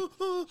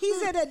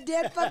 He's at a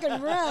dead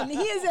fucking run. He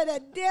is at a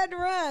dead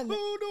run.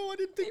 Oh no, I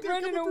didn't think He's they were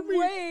running coming for me.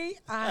 away.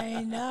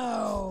 I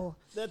know.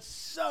 That's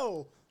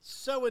so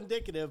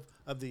indicative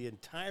of the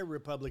entire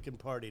Republican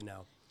Party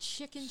now.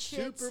 Chicken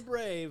shits. Super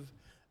brave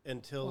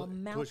until Well, push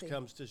mouthy.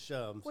 comes to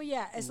shove. Well,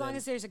 yeah, as And long then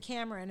as there's a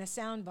camera and a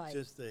sound bite.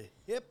 just the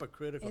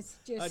hypocritical. It's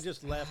I just-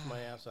 just laughed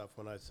my ass off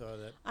when I saw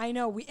that. I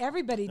know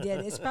everybody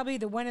did. It's probably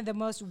one of the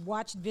most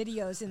watched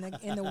videos in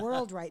the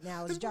world right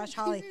now is Josh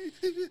Hawley.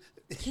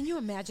 Can you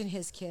imagine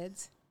his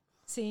kids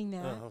seeing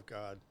that? Oh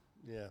God,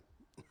 yeah.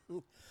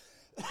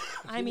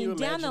 I Can mean, you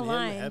down the imagine him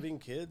line. having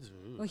kids.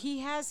 Ooh. Well, he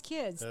has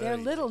kids. Oh, They're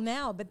yeah. little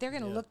now, but they're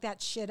going to Yeah. look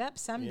that shit up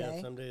someday.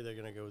 Yeah, someday they're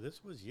gonna go.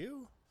 This was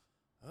you.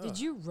 Did Oh,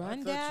 you run, I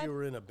thought Dad? you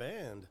were in a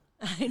band.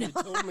 I know. You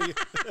told me.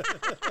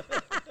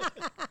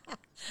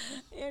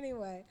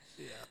 Anyway,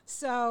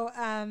 so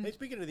Hey,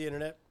 speaking of the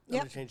internet, I'm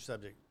Yep. gonna change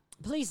subject.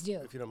 please do.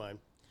 If you don't mind.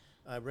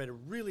 I read a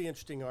really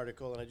interesting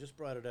article, and I just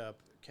brought it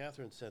up.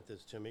 Catherine sent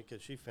this to me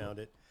because she found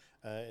it.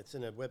 It's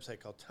in a website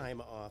called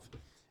Time Off,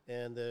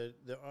 and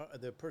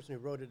the person who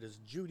wrote it is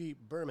Judy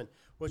Berman.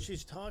 What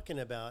she's talking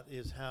about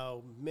is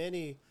how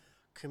many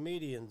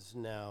comedians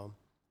now,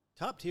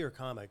 top tier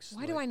comics.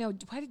 Why do I know?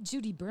 Why did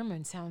Judy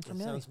Berman sound It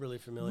familiar? sounds really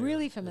familiar.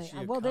 Really Is familiar. she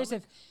a Well, there's a.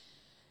 comic?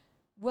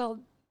 Well,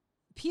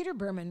 Peter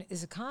Berman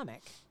is a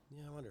comic.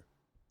 Yeah, I wonder.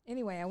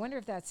 Anyway, I wonder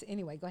if that's.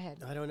 Anyway, go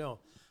ahead. I don't know.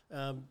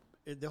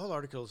 The whole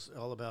article is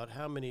all about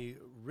how many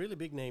really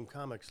big name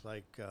comics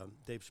like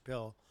Dave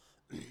Chappelle.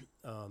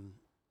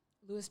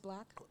 Louis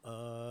Black.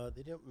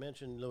 They didn't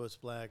mention Louis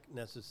Black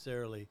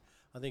necessarily.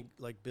 I think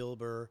like Bill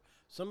Burr,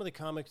 some of the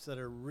comics that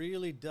are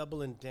really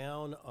doubling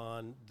down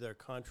on their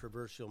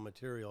controversial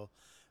material,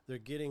 they're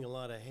getting a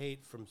lot of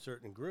hate from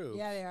certain groups.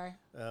 Yeah, they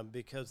are.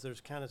 Because they're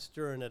kind of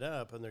stirring it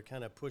up and they're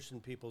kind of pushing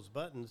people's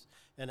buttons.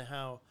 And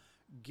how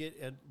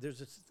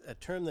there's a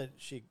term that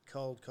she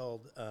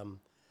called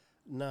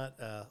not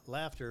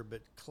laughter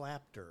but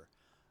clapter,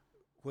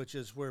 which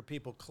is where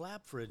people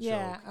clap for a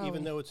Yeah, joke, oh,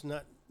 even yeah. though it's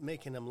not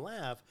making them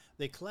laugh.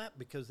 They clap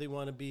because they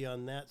want to be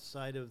on that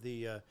side of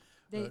the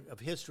of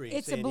history.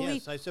 it's a saying,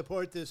 belief- yes, I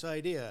support this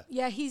idea.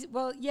 Yeah,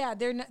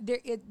 they're not,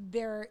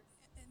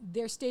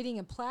 they're stating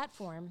a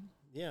platform.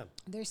 Yeah,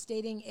 They're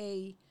stating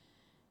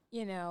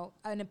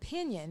an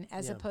opinion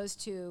as Yeah.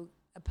 opposed to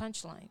a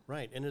punchline.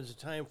 right. And it's a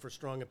time for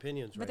strong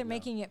opinions. But right they're now.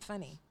 making it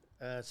funny.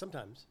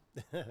 Sometimes.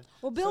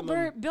 Well, Bill Some of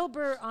 'em- Bill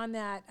Burr on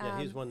that Yeah,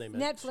 he's one she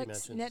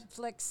mentions.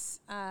 Netflix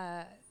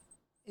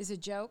is a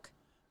joke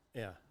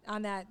Yeah,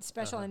 on that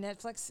special on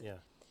Netflix. yeah.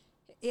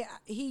 Yeah,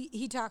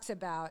 he talks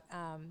about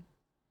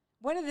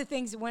one of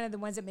the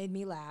ones that made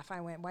me laugh.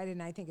 I went, why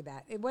didn't I think of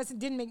that?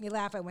 Didn't make me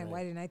laugh. I went, Right.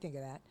 why didn't I think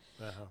of that?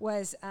 Uh-huh.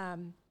 Was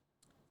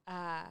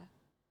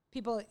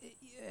people,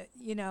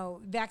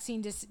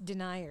 vaccine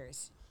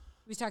deniers.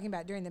 He was talking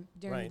about during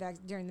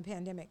the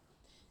pandemic,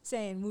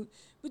 saying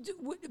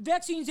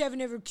vaccines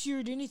haven't ever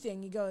cured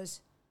anything. He goes,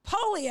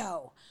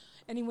 polio.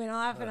 And he went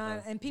off and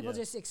on, and people Yeah.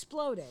 just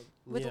exploded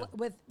with Yeah.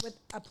 with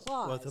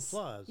applause. With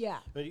applause. Yeah.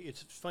 But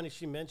it's funny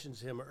she mentions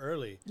him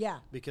early.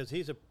 Yeah. Because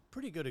he's a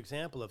pretty good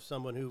example of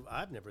someone who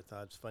I've never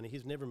thought is funny.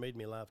 He's never made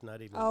me laugh,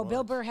 not even Oh, once.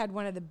 Bill Burr had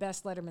one of the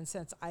best Letterman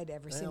sets I'd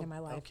ever seen Well, in my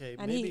life. Okay,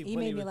 And maybe he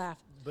when made me was-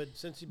 laugh. But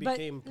since he But,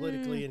 became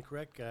politically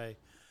incorrect guy,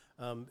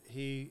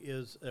 he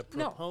is a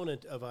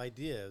proponent of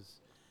ideas.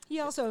 He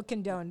also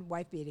condoned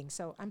wife beating,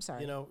 so I'm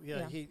sorry.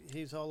 Yeah.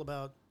 He's all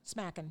about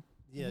Smacking.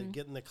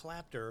 getting the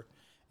clapter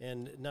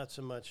and not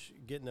so much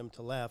getting them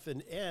to laugh.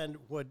 And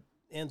what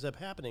ends up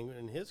happening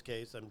in his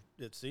case,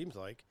 it seems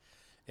like,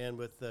 and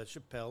with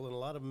Chappelle and a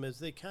lot of them, is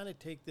they kind of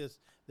take this,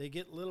 they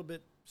get a little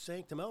bit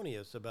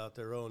sanctimonious about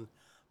their own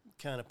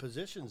kind of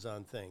positions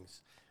on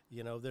things.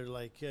 They're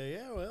like,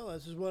 yeah, well,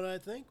 this is what I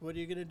think. What are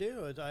you going to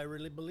do? I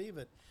really believe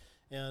it.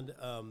 And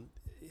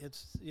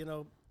it's,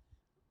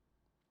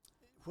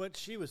 what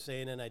she was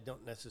saying, and I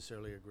don't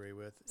necessarily agree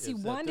with. See,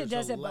 is that Wanda there's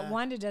does a it, but lack-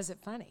 Wanda does it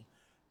funny.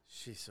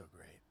 She's so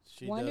great.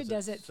 She Wanda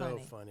does it so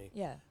funny.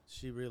 Yeah.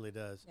 She really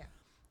does.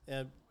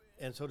 Yeah.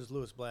 And so does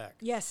Louis Black.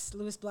 Yes,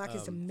 Louis Black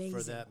is amazing.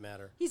 For that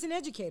matter. He's an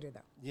educator, though.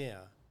 Yeah.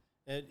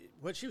 And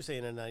what she was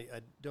saying, and I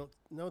don't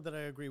know that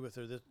I agree with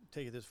her,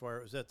 take it this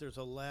far, is that there's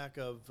a lack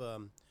of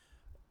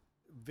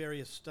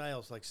various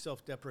styles, like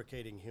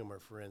self-deprecating humor,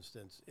 for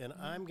instance. And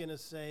I'm going to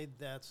say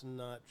that's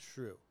not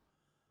true.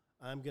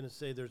 I'm going to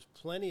say there's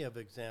plenty of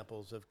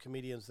examples of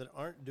comedians that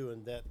aren't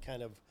doing that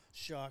kind of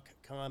shock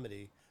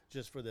comedy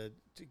just for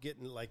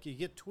you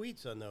get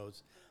tweets on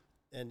those,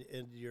 and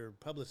your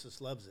publicist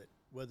loves it,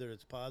 whether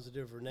it's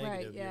positive or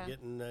negative. yeah. You're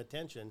getting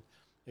attention.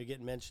 You're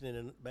getting mentioned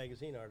in a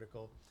magazine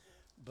article.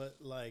 But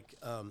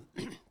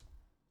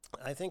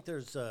I think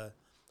there's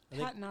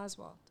Patton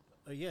Oswalt.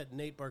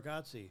 Nate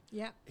Bargatze.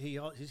 Yeah.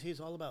 He's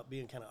all about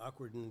being kind of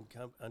awkward and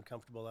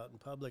uncomfortable out in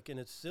public, and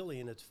it's silly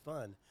and it's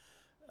fun.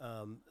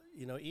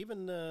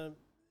 Even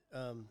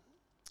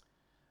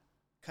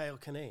Kyle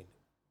Kinane,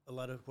 a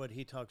lot of what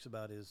he talks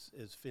about is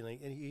feeling,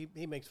 and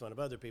he makes fun of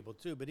other people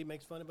too, but he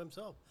makes fun of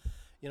himself.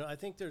 I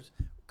think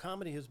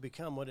comedy has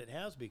become what it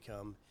has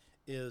become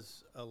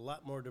is a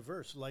lot more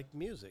diverse, like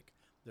music.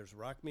 There's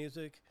rock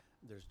music,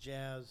 there's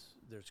jazz,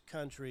 there's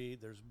country,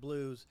 there's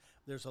blues.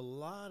 There's a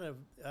lot of,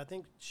 I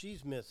think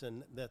she's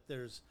missing that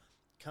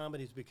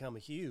comedy's become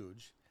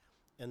huge,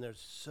 and there's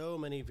so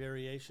many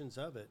variations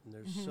of it, and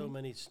there's so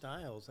many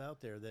styles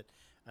out there that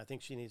I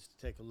think she needs to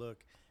take a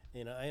look.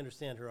 I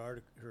understand her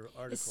article.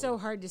 It's so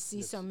hard to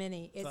see so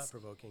many. It's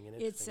thought-provoking and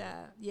It's interesting.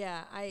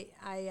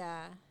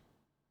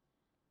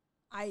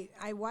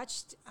 I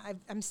watched.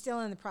 I'm still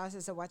in the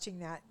process of watching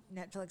that.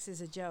 Netflix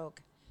is a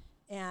joke,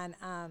 and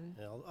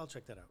Yeah, I'll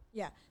check that out.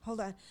 yeah.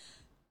 Hold on.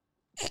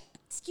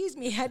 Excuse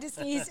me, I had to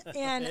sneeze,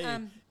 and Hey,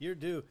 you're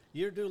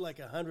due like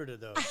 100 of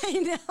those. I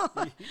know.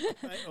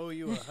 I owe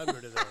you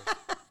 100 of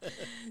those.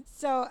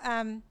 So,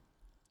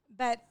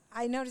 but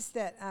I noticed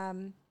that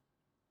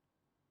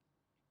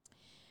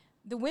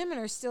the women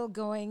are still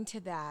going to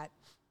that,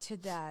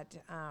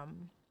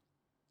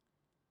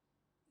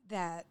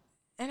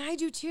 and I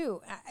do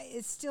too.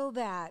 It's still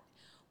that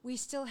we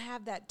still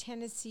have that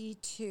tendency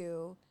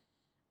to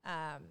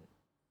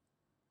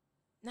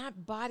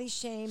not body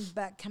shame,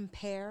 but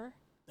compare.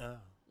 Oh.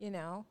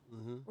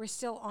 We're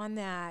still on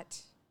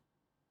that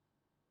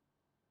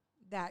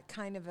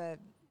kind of a.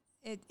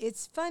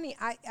 It's funny.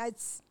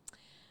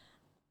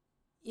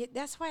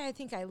 That's why I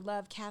think I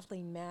love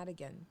Kathleen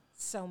Madigan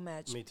so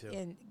much. Me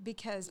too.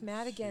 Because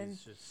Madigan,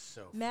 She's just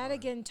so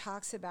Madigan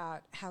talks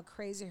about how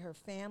crazy her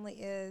family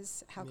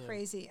is, how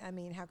crazy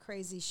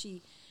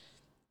she,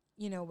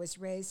 was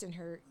raised in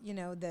her,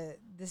 the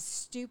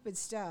stupid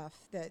stuff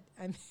that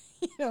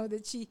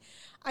that she,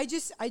 I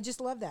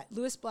just love that.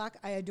 Louis Black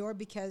I adore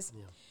because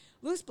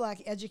Louis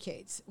Black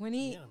educates when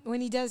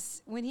he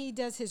does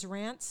his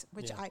rants,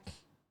 which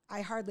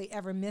I hardly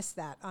ever miss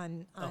that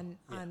on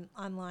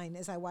online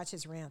as I watch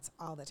his rants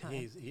all the time.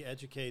 He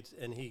educates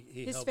and he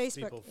His helps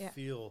Facebook, people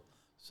feel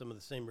some of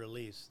the same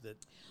release that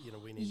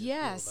we need.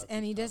 Yes, to feel about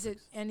and these he does it,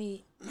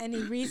 topics. and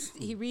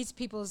he reads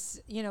people's,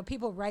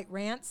 people write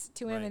rants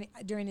to him Right.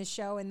 during his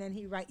show, and then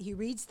he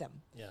reads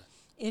them. Yeah,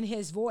 in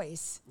his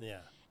voice. Yeah.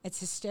 It's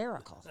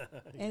hysterical.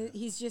 And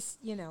he's just,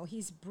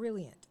 he's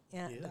brilliant.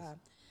 And, He is.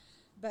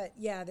 but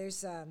yeah,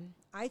 there's,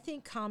 I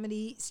think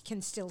comedy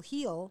can still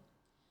heal.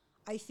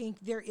 I think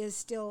there is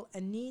still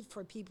a need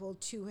for people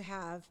to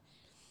have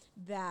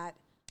that,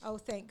 oh,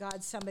 thank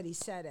God somebody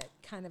said it,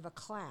 kind of a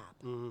clap.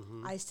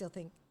 Mm-hmm. I still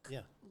think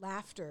Yeah.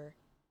 laughter.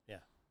 Yeah.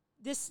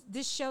 This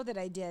show that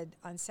I did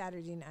on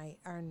Saturday night,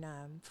 or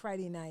on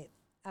Friday night,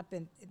 up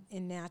in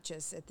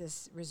Natchez at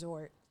this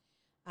resort,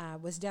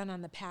 was done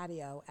on the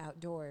patio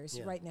outdoors,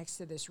 Yeah. right next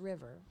to this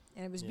river,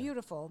 and it was Yeah.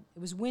 beautiful. It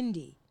was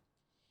windy,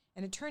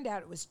 and it turned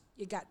out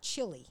it got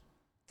chilly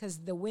because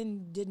the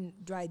wind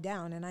didn't dry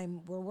down,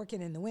 and we're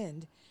working in the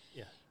wind.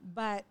 Yeah.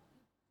 But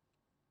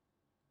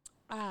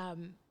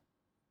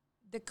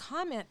the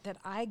comment that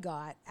I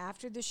got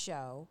after the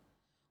show,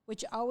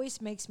 which always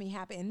makes me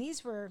happy, and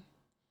these were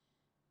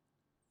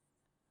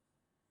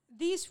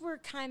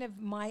kind of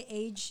my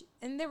age,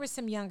 and there were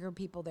some younger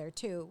people there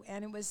too,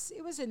 and it was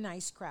a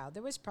nice crowd.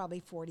 There was probably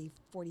 40,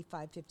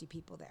 45, 50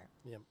 people there.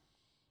 Yeah.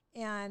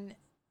 And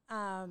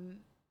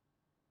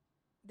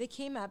they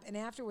came up, and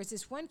afterwards,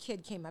 this one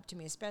kid came up to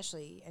me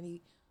especially, and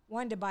he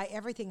wanted to buy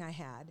everything I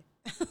had.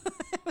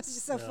 It was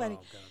just so funny.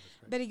 God,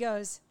 that's right. But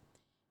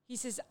he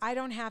says, I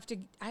don't have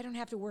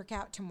to work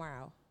out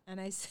tomorrow. And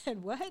I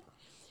said, what?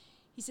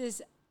 He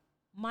says,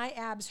 my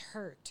abs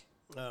hurt.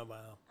 Oh,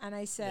 wow. And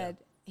I said,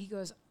 he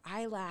goes,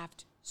 I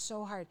laughed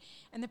so hard.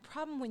 And the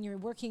problem when you're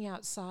working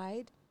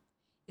outside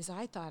is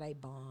I thought I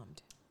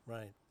bombed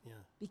Right. Yeah.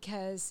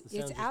 because The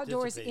sound it's just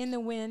outdoors dissipates. in the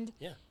wind,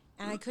 Yeah.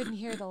 and I couldn't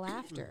hear the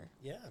laughter.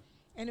 Yeah.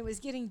 And it was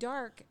getting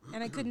dark,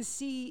 and I couldn't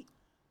see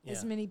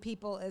as Yeah. many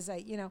people as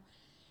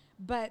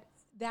but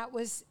that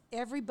was,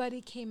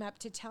 everybody came up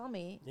to tell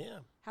me Yeah.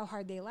 how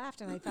hard they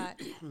laughed, and I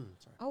thought,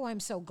 oh, I'm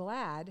so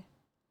glad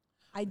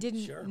I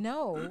didn't Sure.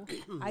 know.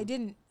 I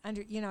didn't I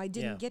didn't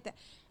Yeah. get that.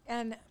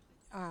 And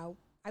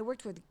I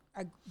worked with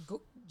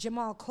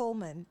Jamal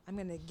Coleman. I'm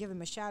going to give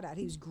him a shout out.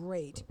 He was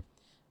great.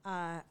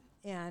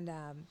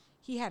 And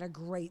he had a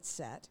great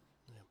set.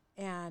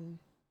 Yeah. And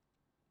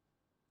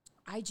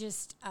I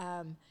just,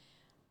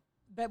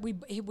 but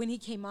when he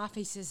came off,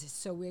 he says, it's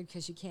so weird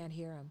because you can't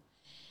hear him.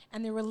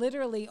 And they were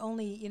literally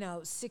only,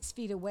 6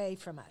 feet away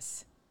from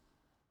us.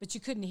 But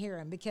you couldn't hear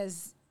them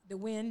because the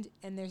wind,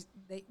 and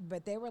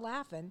but they were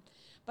laughing.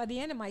 By the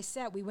end of my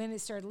set, we went and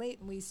started late,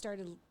 and we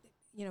started,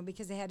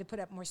 because they had to put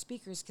up more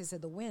speakers because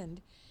of the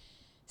wind.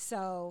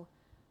 So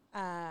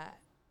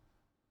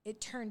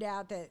it turned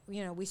out that,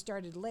 we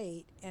started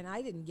late, and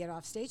I didn't get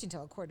off stage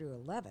until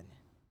 11:15.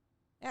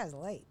 That was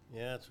late.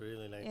 Yeah, it's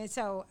really late. And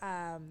so,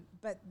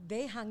 but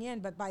they hung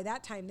in. But by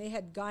that time, they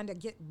had gone to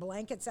get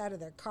blankets out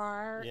of their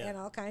car Yeah. and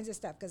all kinds of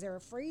stuff because they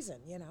were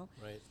freezing,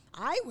 Right.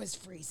 I was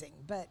freezing.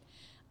 But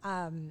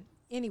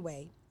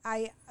anyway,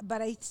 I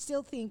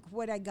still think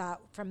what I got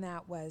from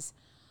that was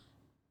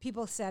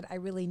people said I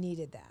really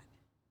needed that.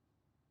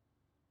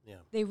 Yeah.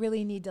 They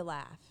really need to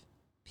laugh.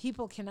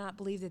 People cannot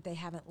believe that they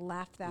haven't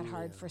laughed that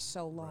hard Yeah, for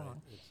so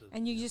long. Right.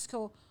 And you just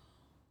go,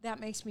 that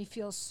makes me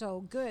feel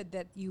so good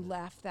that you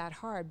laughed that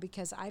hard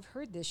because I've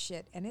heard this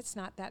shit and it's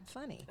not that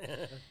funny.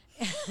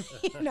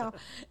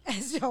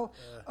 And so,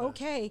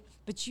 okay,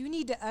 but you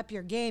need to up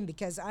your game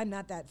because I'm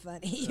not that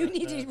funny. You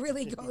need to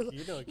really go.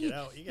 You don't get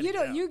out.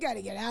 You got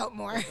to get out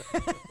more.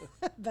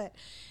 But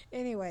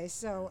anyway,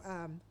 so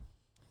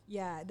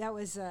that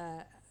was.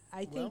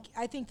 I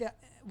think that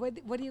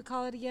what do you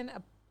call it again?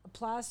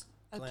 Applause.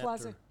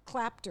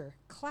 Clapter.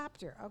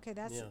 Okay,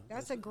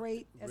 that's a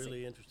great.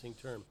 Really interesting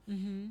term.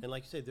 And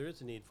like you say, there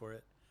is a need for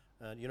it.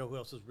 You know who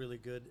else is really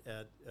good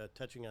at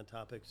touching on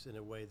topics in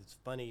a way that's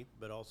funny,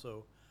 but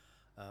also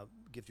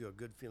gives you a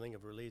good feeling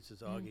of release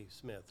is Augie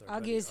Smith. our Augie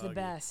buddy is the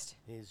best.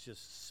 He's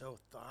just so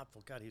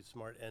thoughtful. God, he's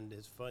smart, and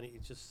his funny.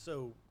 It's just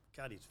so.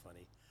 God, he's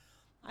funny.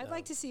 I'd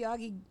like to see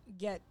Augie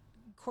get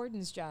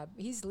Corden's job.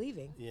 He's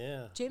leaving.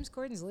 Yeah. James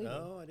Corden's leaving.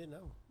 Oh, I didn't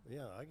know.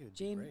 Yeah, Augie would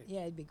be great.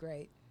 Yeah, it'd be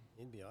great.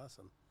 He'd be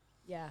awesome.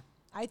 Yeah,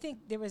 I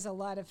think there was a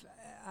lot of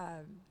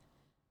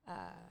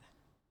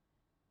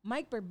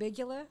Mike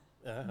Birbiglia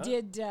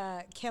did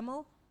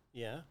Kimmel,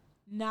 Yeah.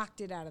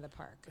 knocked it out of the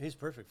park. He's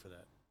perfect for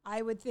that.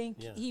 I would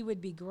think Yeah. he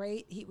would be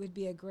great. He would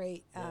be a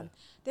great. Yeah.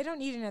 They don't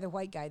need another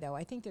white guy though.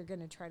 I think they're going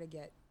to try to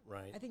get.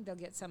 Right. I think they'll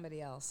get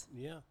somebody else.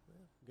 Yeah.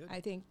 Good.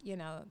 I think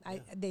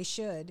they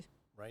should.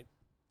 Right.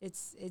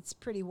 It's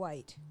pretty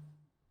white.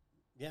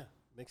 Yeah.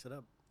 Mix it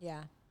up.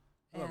 Yeah.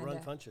 How about And,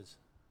 Ron Funches?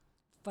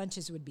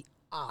 Funches would be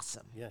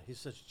awesome. Yeah, he's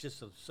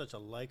such a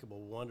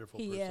likable, wonderful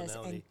He is,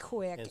 personality. and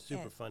quick, and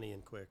super and- funny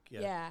and quick.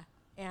 Yeah. Yeah.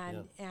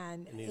 And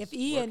And he's if working.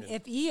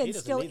 He Ian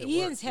doesn't still need to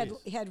Ian's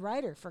work, head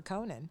writer for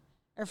Conan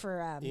or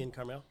for Ian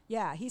Carmel.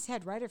 yeah, he's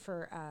head writer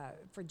for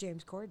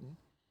James Corden.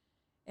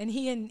 And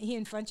he and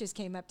Funches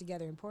came up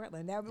together in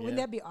Portland. Wouldn't Yeah.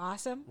 that be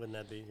awesome? Wouldn't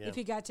that be? Yeah. If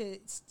he got to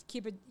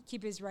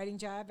keep his writing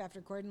job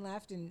after Corden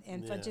left and Yeah.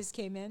 Funches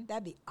came in,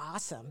 that'd be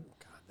awesome.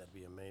 God, that'd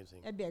be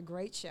amazing. That'd be a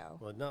great show.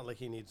 Well, not like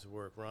he needs to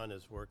work. Ron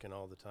is working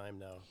all the time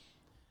now.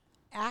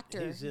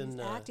 Actor, He's in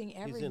acting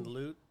every. He's in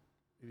Loot.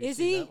 Have you Is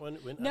seen he? that one?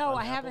 No, On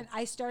I Apple? haven't.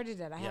 I started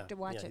it. I have to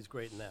watch yeah, it. He's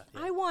great in that.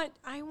 Yeah. I want.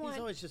 He's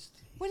always just.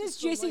 When he's is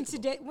just so Jason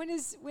likable.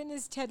 Sudeikis? When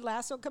is Ted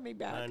Lasso coming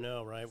back? I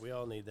know, right? We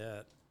all need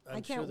that. I'm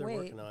I can't sure they're wait.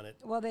 working on it.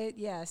 Well,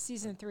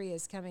 season 3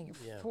 is coming.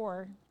 Yeah.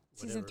 4,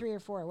 season Whatever. 3 or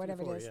 4, whatever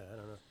Before, it is. Yeah, I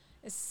don't know.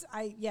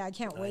 I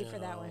can't wait for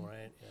that I know, one.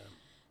 Right? Yeah.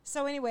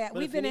 So anyway, But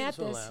we've if you been need at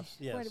some this. laughs,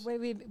 yes.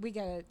 We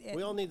got to.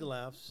 We all need the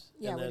laughs.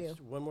 Yeah, and we that's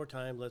one more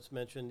time. Let's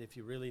mention if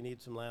you really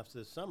need some laughs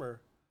this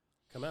summer,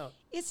 come out.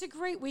 It's a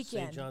great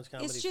weekend. John's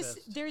It's just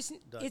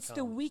it's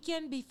the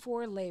weekend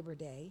before Labor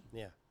Day.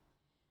 Yeah.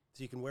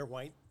 So you can wear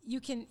white.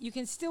 You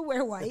can still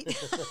wear white.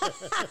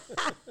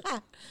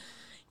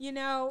 You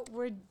know,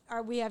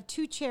 we have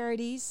 2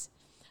 charities.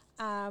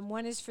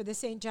 One is for the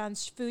St.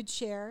 John's Food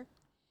Share,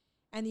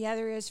 and the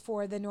other is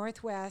for the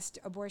Northwest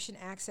Abortion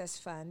Access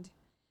Fund,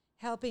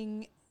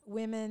 helping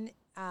women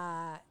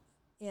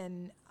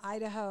in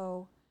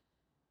Idaho,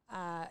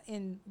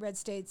 in red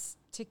states,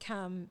 to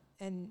come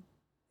and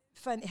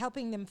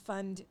helping them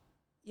fund,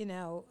 you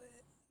know,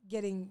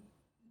 getting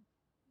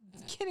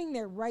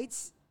their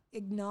rights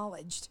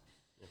acknowledged,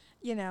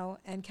 you know,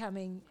 and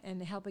coming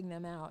and helping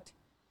them out.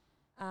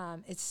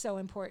 It's so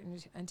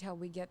important until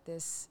we get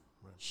this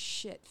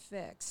shit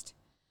fixed.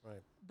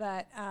 Right.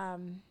 But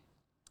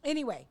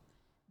anyway,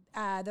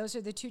 those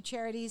are the 2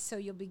 charities, so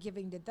you'll be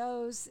giving to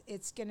those.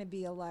 It's going to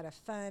be a lot of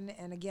fun.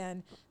 And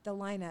again, the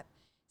lineup,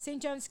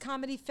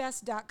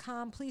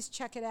 stjohnscomedyfest.com. Please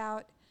check it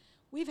out.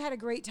 We've had a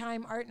great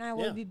time. Art and I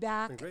will be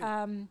back. It's been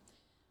great.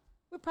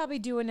 We'll probably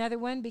do another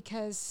one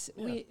because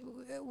Yeah.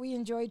 we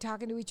enjoy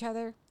talking to each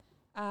other.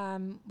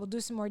 We'll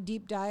do some more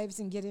deep dives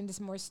and get into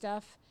some more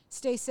stuff.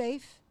 Stay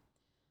safe.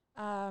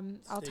 I'll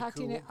Stay talk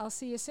to you. cool. I'll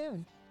see you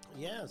soon.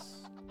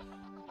 Yes.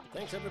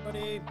 Thanks,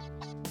 everybody.